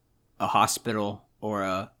hospital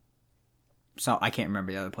or so I can't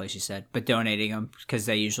remember the other place you said, but donating them because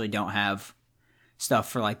they usually don't have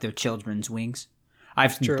stuff for like their children's wings.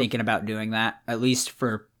 I've been thinking about doing that, at least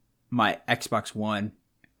for my Xbox One,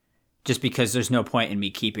 just because there's no point in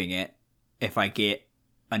me keeping it if I get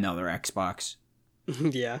another Xbox.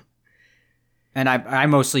 Yeah. And I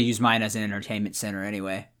mostly use mine as an entertainment center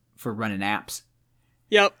anyway for running apps.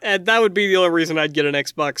 Yep, and that would be the only reason I'd get an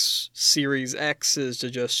Xbox Series X, is to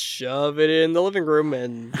just shove it in the living room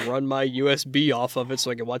and run my USB off of it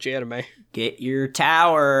so I can watch anime. Get your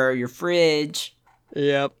tower, your fridge.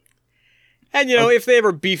 Yep. And, you know, if they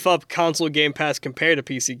ever beef up console Game Pass compared to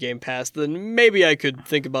PC Game Pass, then maybe I could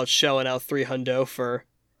think about shelling out $300 for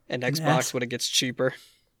an Xbox when it gets cheaper.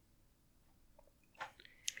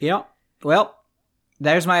 Yep. Well,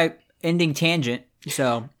 there's my ending tangent,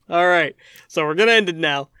 so... All right, so we're going to end it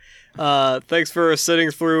now. Thanks for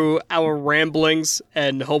sitting through our ramblings,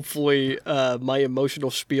 and hopefully my emotional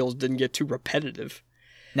spiels didn't get too repetitive.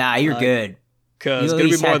 Nah, you're good. Because there's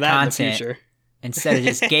going to be more of that in the future. Instead of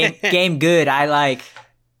just game good, I like.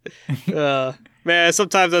 Man,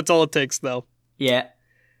 sometimes that's all it takes, though. Yeah.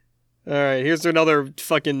 All right, here's to another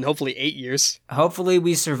fucking, hopefully, 8 years. Hopefully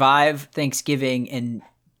we survive Thanksgiving and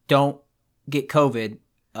don't get COVID.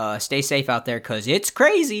 Stay safe out there, because it's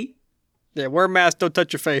crazy. Yeah, wear a mask, don't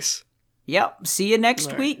touch your face. Yep, see you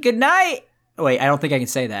next week. Good night. Wait, I don't think I can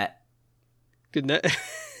say that. Good night.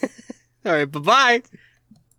 All right, bye-bye.